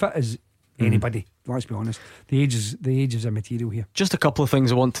he's as fit as anybody. Let's be honest. The age is immaterial here. Just a couple of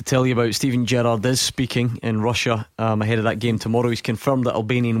things I want to tell you about. Steven Gerrard is speaking in Russia ahead of that game tomorrow. He's confirmed that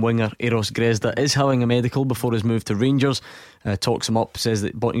Albanian winger Eros Grezda is having a medical before his move to Rangers. Talks him up, says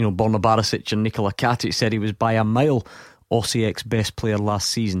that Borna Barisic and Nikola Katic said he was by a mile Osiek's best player last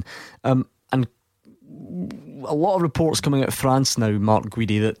season. And a lot of reports coming out of France now, Mark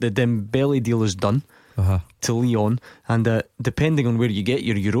Guidi, that the Dembele deal is done to Lyon, and depending on where you get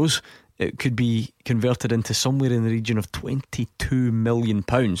your euros, it could be converted into somewhere in the region of £22 million.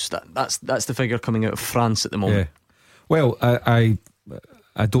 That's the figure coming out of France at the moment. Yeah. Well, I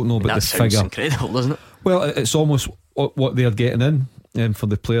don't know about this figure. That sounds incredible, doesn't it? Well, it's almost what they're getting in for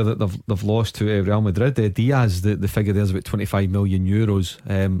the player that they've lost to Real Madrid. Diaz, the figure there is about €25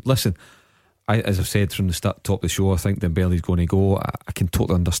 million. Listen, as I've said from the top of the show, I think Dembele's going to go. I can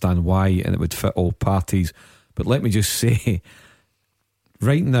totally understand why, and it would fit all parties. But let me just say,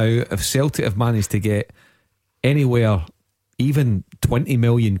 right now, if Celtic have managed to get anywhere, even 20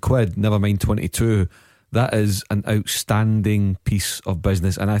 million quid, never mind 22, that is an outstanding piece of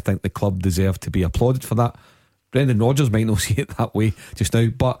business, and I think the club deserve to be applauded for that. Brendan Rodgers might not see it that way just now,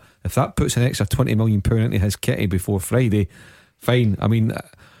 but if that puts an extra £20 million into his kitty before Friday, fine. I mean,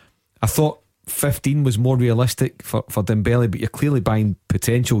 I thought 15 was more realistic for Dembele, but you're clearly buying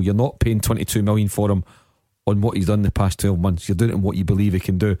potential. You're not paying 22 million for him on what he's done the past 12 months. You're doing it on what you believe he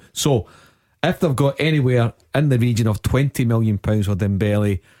can do. So if they've got anywhere in the region of £20 million for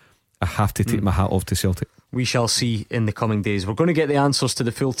Dembele, I have to take my hat off to Celtic. We shall see in the coming days. We're going to get the answers to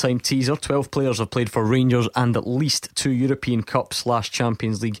the full-time teaser. 12 players have played for Rangers and at least 2 European Cup /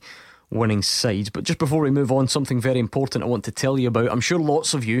 Champions League winning sides. But just before we move on, something very important I want to tell you about. I'm sure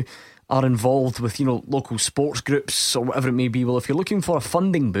lots of you are involved with, local sports groups or whatever it may be. Well, if you're looking for a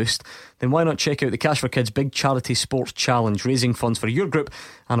funding boost, then why not check out the Cash for Kids Big Charity Sports Challenge, raising funds for your group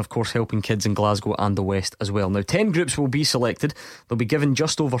and of course helping kids in Glasgow and the West as well. Now, 10 groups will be selected. They'll be given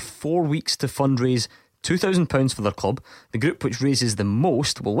just over 4 weeks to fundraise £2,000 for their club. The group which raises the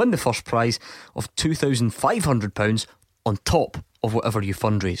most will win the first prize of £2,500 on top of whatever you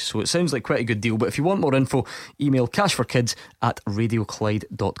fundraise. So it sounds like quite a good deal, but if you want more info, email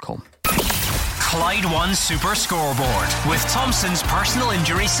cashforkids@radioclyde.com. Clyde One Super Scoreboard with Thompson's personal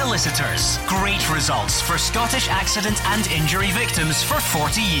injury solicitors. Great results for Scottish accident and injury victims for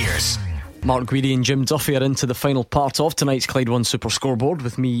 40 years. Mark Guidi and Jim Duffy are into the final part of tonight's Clyde One Super Scoreboard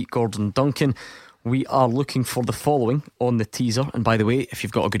with me, Gordon Duncan. We are looking for the following on the teaser. And by the way, if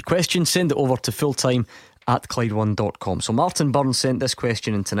you've got a good question, send it over to fulltime@clyde1.com. So Martin Byrne sent this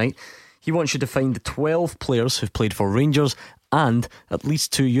question in tonight. He wants you to find the 12 players who've played for Rangers and at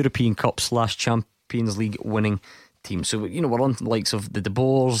least 2 European Cup / Champions League winning teams. So, we're on the likes of the De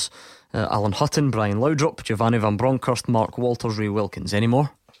Boers, Alan Hutton, Brian Laudrup, Giovanni Van Bronckhorst, Mark Walters, Ray Wilkins. Any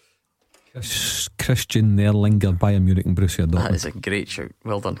more? Christian Nerlinger, Bayern Munich and Borussia Dortmund. That is a great shout.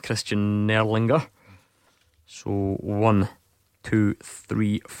 Well done, Christian Nerlinger. So 1, 2,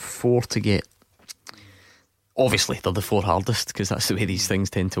 3, 4 to get. Obviously they're the 4 hardest because that's the way these things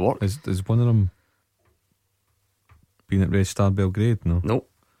tend to work. Is one of them been at Red Star Belgrade? No.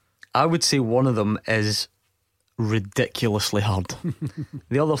 I would say one of them is ridiculously hard.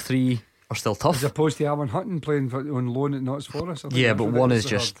 The other 3 are still tough, as opposed to Alan Hutton playing on loan at Notts Forest. Yeah, but one is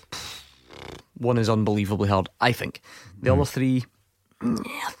just one is unbelievably hard, I think. The other 3,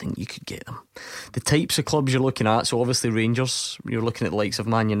 I think you could get them. The types of clubs you're looking at, so obviously Rangers, you're looking at the likes of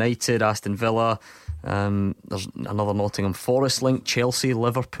Man United, Aston Villa, there's another Nottingham Forest link, Chelsea,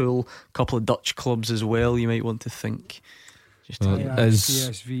 Liverpool, a couple of Dutch clubs as well you might want to think. Just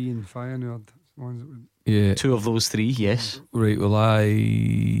PSV and Feyenoord, ones that would... Yeah, 2 of those 3, yes. Right, well,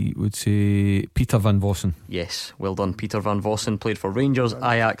 I would say Peter Van Vossen. Yes, well done. Peter Van Vossen played for Rangers,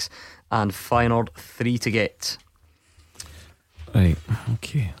 Ajax and Feyenoord. 3 to get. Right,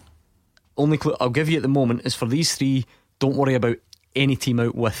 okay. Only clue I'll give you at the moment is for these 3, don't worry about any team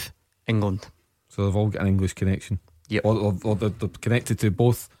out with England. So they've all got an English connection. Yep. Or they're connected to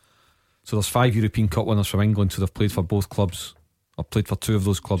both. So there's 5 European Cup winners from England, so they've played for both clubs. I've played for 2 of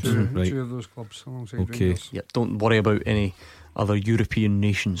those clubs. Right. 2 of those clubs alongside okay. Rangers. Yep, don't worry about any other European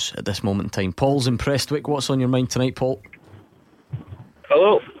nations at this moment in time. Paul's in Prestwick. What's on your mind tonight, Paul?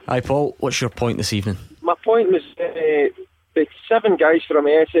 Hello. Hi, Paul. What's your point this evening? My point was the 7 guys from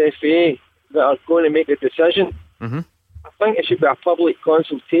SFA that are going to make the decision. Mm-hmm. I think it should be a public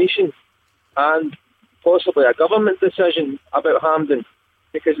consultation and possibly a government decision about Hampden,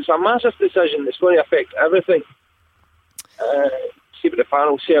 because it's a massive decision that's going to affect everything. see what the fan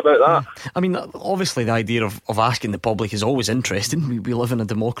will say about that. I mean, obviously the idea of asking the public is always interesting. We live in a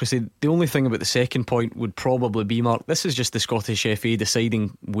democracy. The only thing about the second point would probably be, Mark, this is just the Scottish FA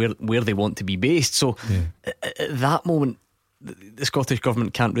deciding where they want to be based. So at that moment, the Scottish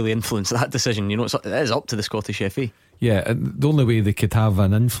Government can't really influence that decision. You know, it is up to the Scottish FA. Yeah, and the only way they could have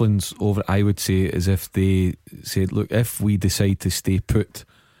an influence over it, I would say, is if they said, look, if we decide to stay put,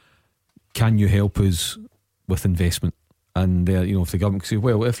 can you help us with investment? And you know, if the government could say,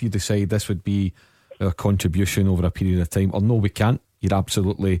 well, if you decide this would be a contribution over a period of time, or no, we can't, you're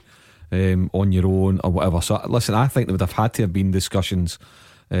absolutely on your own or whatever. So listen, I think there would have had to have been discussions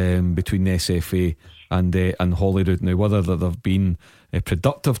between the SFA and Holyrood. Now, whether there have been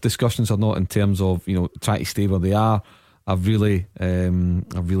productive discussions or not in terms of, you know, trying to stay where they are, I've really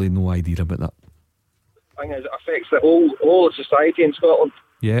no idea about that. I think it affects the whole of society in Scotland.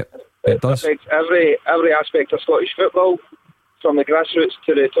 Yeah, it does. Affects every aspect of Scottish football, from the grassroots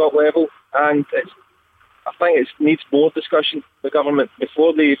to the top level, and I think it needs more discussion with government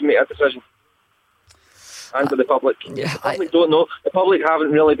before they even make a decision, and with the public. The public don't know. The public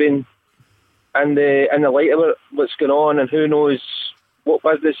haven't really been in the light of what's going on, and who knows what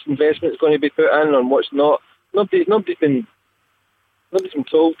business investment is going to be put in and what's not. Nobody's been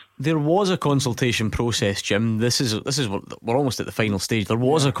told. There was a consultation process, Jim. This is what we're almost at the final stage. There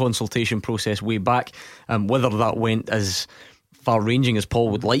was a consultation process way back. Whether that went as far-ranging as Paul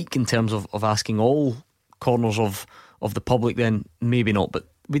would like in terms of asking all corners of the public, then maybe not. But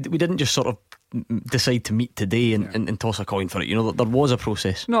we didn't just sort of decide to meet today and toss a coin for it. You know, there was a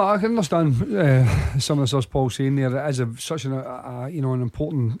process. No, I can understand some of the stuff Paul's saying there. It is such an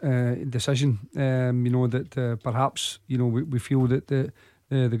important decision. You know, that perhaps, you know, we feel that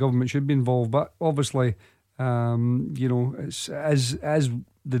the government should be involved, but obviously, you know, it's as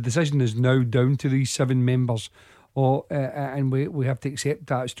the decision is now down to these 7 members, and we have to accept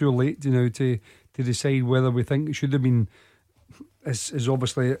that it's too late, you know, to decide whether we think it should have been. Is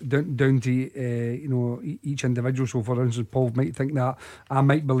obviously down to you know, each individual. So for instance, Paul might think that, I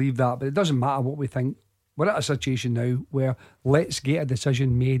might believe that, but it doesn't matter what we think. We're at a situation now where let's get a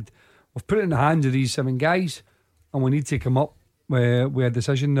decision made. We've put it in the hands of these 7 guys, and we need to come up with a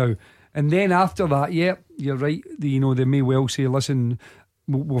decision now. And then after that, yeah, you're right, you know, they may well say, listen,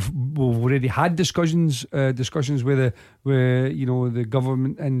 we've already had discussions with you know, the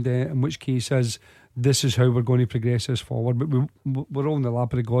government, and in which case this is how we're going to progress this forward. But we're all in the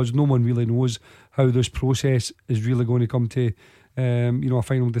lap of the gods. No one really knows how this process is really going to come to you know, a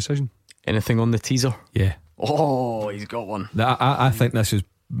final decision. Anything on the teaser? Yeah. Oh, he's got one. I think this is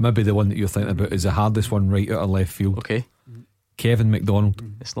maybe the one that you're thinking about is the hardest one right out of left field. Okay. Kevin McDonald.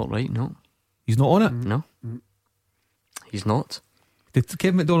 It's not right, no. He's not on it? No. He's not. Did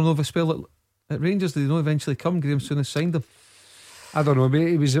Kevin McDonald have a spell at Rangers? Did he not eventually come? Graham Souness signed him. I don't know, but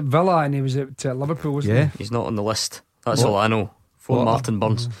he was at Villa and he was at Liverpool, wasn't he? He's not on the list. That's all I know. For Martin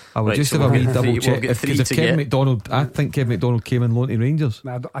Burns. I would just have a wee double check. Because if Kevin McDonald, I think Kevin McDonald came in loan to Rangers.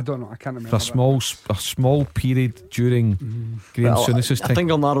 I don't know, I can't remember. For a small period during Graham Souness's time. I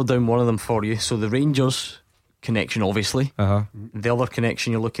think I'll narrow down one of them for you. So the Rangers connection, obviously. The other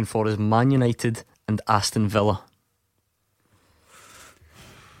connection you're looking for is Man United and Aston Villa.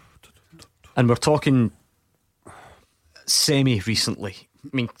 And we're talking semi-recently. I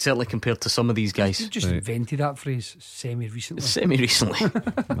mean, certainly compared to some of these guys. You just invented that phrase, semi-recently. Semi-recently.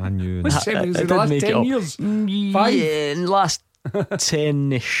 Man U. What's semi-recently? The last 10 years? 5? Yeah, in the last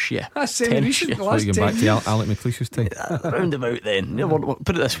 10-ish, yeah. That's semi-recent, the last 10 years. Back to Alec McLeish's time. Round about then.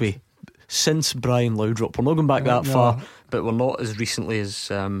 Put it this way. Since Brian Laudrup. We're not going back that far, but we're not as recently as...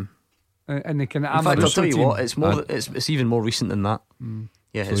 and they can in fact, I'll tell you what, it's more. It's even more recent than that.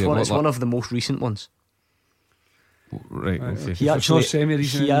 Yeah, so it's one of the most recent ones. Right, okay. He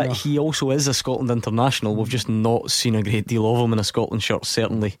also is a Scotland international. We've just not seen a great deal of him in a Scotland shirt,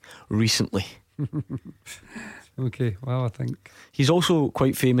 certainly recently. Okay, well, I think he's also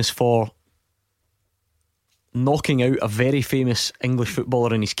quite famous for knocking out a very famous English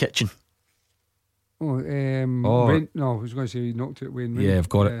footballer in his kitchen. Wayne, no, I was going to say he knocked out Wayne. Yeah, I've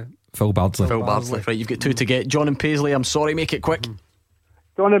got it. Phil Bardsley. Right, you've got 2 to get. John and Paisley, I'm sorry, make it quick.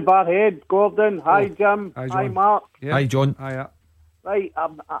 John and Barhead, Gordon. Hi, Jim. Hi, Mark. Yeah. Hi, John. Hiya. Right,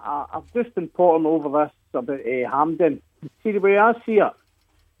 I've just been poring over this about Hampden. See the way I see it.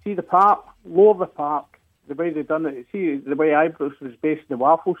 See the park, lower the park, the way they done it. See the way Ibrox was based in the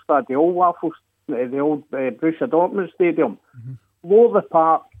Waffle Stad, the old Borussia Dortmund Stadium. Lower the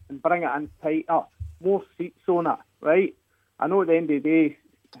park and bring it in tighter, more seats on it. Right. I know at the end of the day,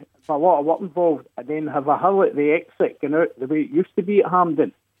 a lot of work involved, and then have a hill at the exit going out the way it used to be at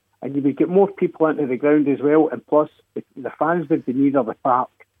Hampden, and you would get more people into the ground as well, and plus the fans would be near the park.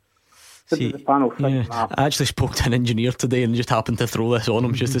 See, I actually spoke to an engineer today and just happened to throw this on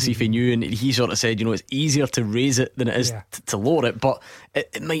him just to see if he knew, and he sort of said, it's easier to raise it than it is to lower it, but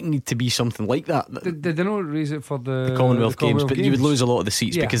it might need to be something like that. Did they not raise it for the Commonwealth Games? But you would lose a lot of the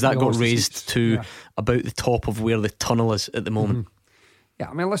seats because that got raised to about the top of where the tunnel is at the moment.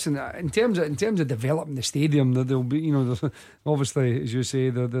 Yeah, I mean, listen. In terms of developing the stadium, there'll be, there's, obviously, as you say,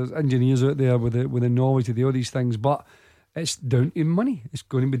 there's engineers out there with the knowledge to do all these things, but it's down to money. It's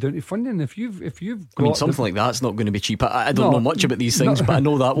going to be down to funding. If you've got, something like that's not going to be cheap. I don't know much about these things, but I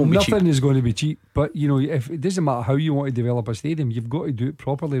know that won't be cheap. Nothing is going to be cheap. But if it doesn't matter how you want to develop a stadium, you've got to do it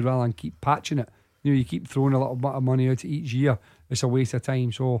properly rather than keep patching it. You keep throwing a little bit of money out each year. It's a waste of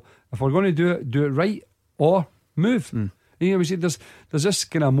time. So if we're going to do it right or move. We say there's this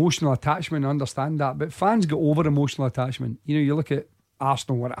kind of emotional attachment. I understand that, but fans get over emotional attachment. You look at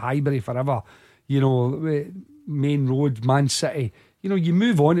Arsenal, we're at Highbury forever. Main Road, Man City. You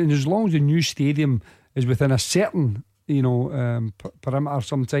move on, and as long as the new stadium is within a certain perimeter,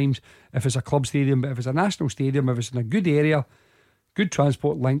 sometimes if it's a club stadium, but if it's a national stadium, if it's in a good area, good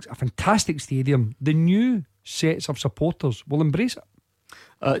transport links, a fantastic stadium, the new sets of supporters will embrace it.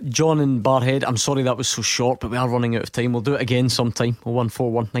 John in Barhead, I'm sorry that was so short, but we are running out of time. We'll do it again sometime.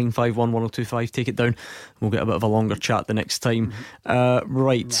 01419511025. Take it down. We'll get a bit of a longer chat the next time.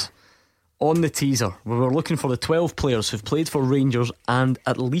 Right. On the teaser, we were looking for the 12 players who've played for Rangers and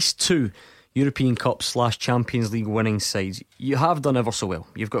at least 2 European Cup / Champions League winning sides. You have done ever so well.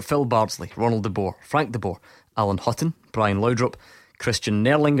 You've got Phil Bardsley, Ronald de Boer, Frank de Boer, Alan Hutton, Brian Laudrup, Christian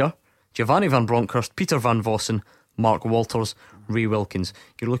Nerlinger, Giovanni van Bronckhorst, Peter van Vossen, Mark Walters, Ray Wilkins.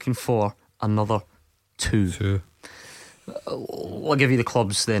 You're looking for another 2. I'll give you the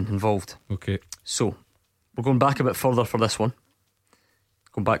clubs then involved. Okay. So we're going back a bit further for this one.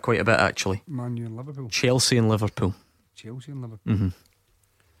 Going back quite a bit actually. Man U and Liverpool. Chelsea and Liverpool. Chelsea and Liverpool.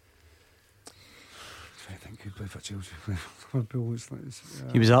 I think he played for Chelsea. Liverpool.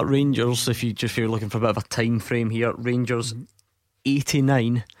 He was at Rangers. If you're looking for a bit of a time frame here, Rangers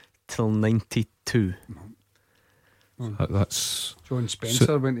 89 till 92. That's John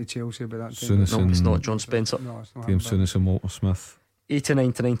Spencer went to Chelsea about that time. No, it's not John Spencer. No, it's not. James Souness and Walter Smith.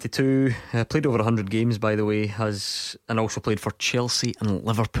 89 to 92. Played over 100 games, by the way. And also played for Chelsea and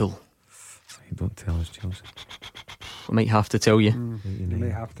Liverpool. Don't tell us, Chelsea. I might have to tell you. You may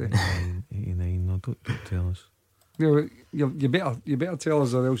have to. 89. No, don't tell us. You better tell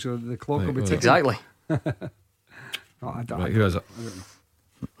us, or else the clock will be ticking. Exactly. Right, who is it?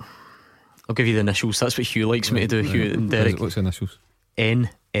 I'll give you the initials. That's what Hugh likes me to do. Hugh and Derek. What's the initials?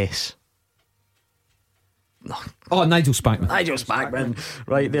 NS. No. Oh, Nigel Spackman. Nigel Spackman.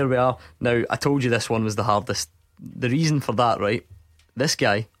 Right, there we are. Now, I told you this one was the hardest. The reason for that, right? This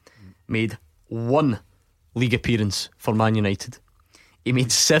guy made 1 league appearance for Man United. He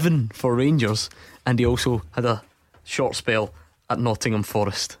made 7 for Rangers, and he also had a short spell at Nottingham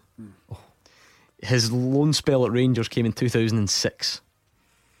Forest. His loan spell at Rangers came in 2006.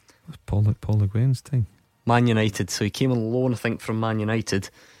 Paul Le Guen's time. Man United. So he came on loan, I think, from Man United.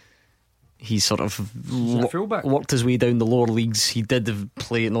 He sort of worked his way down the lower leagues. He did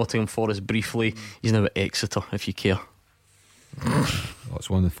play at Nottingham Forest briefly. He's now at Exeter, if you care. It's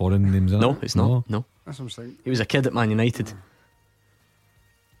one of the foreign names, isn't it? No, it's not. No. That's what I'm saying. He was a kid at Man United.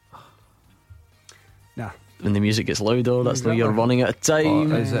 Nah. When the music gets louder, that's when you're running out of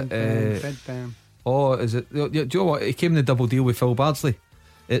time. Is it? Is it? Do you know what? He came in the double deal with Phil Bardsley.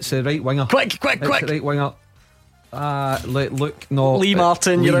 It's a right winger. Quick! It's a right winger. Look, no. Lee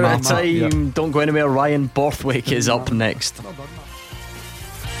Martin, you're out of time. Yeah. Don't go anywhere. Ryan Borthwick is up next.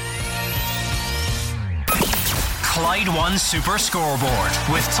 Clyde One Super Scoreboard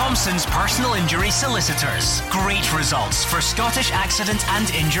with Thompson's personal injury solicitors. Great results for Scottish accident and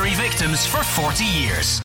injury victims for 40 years.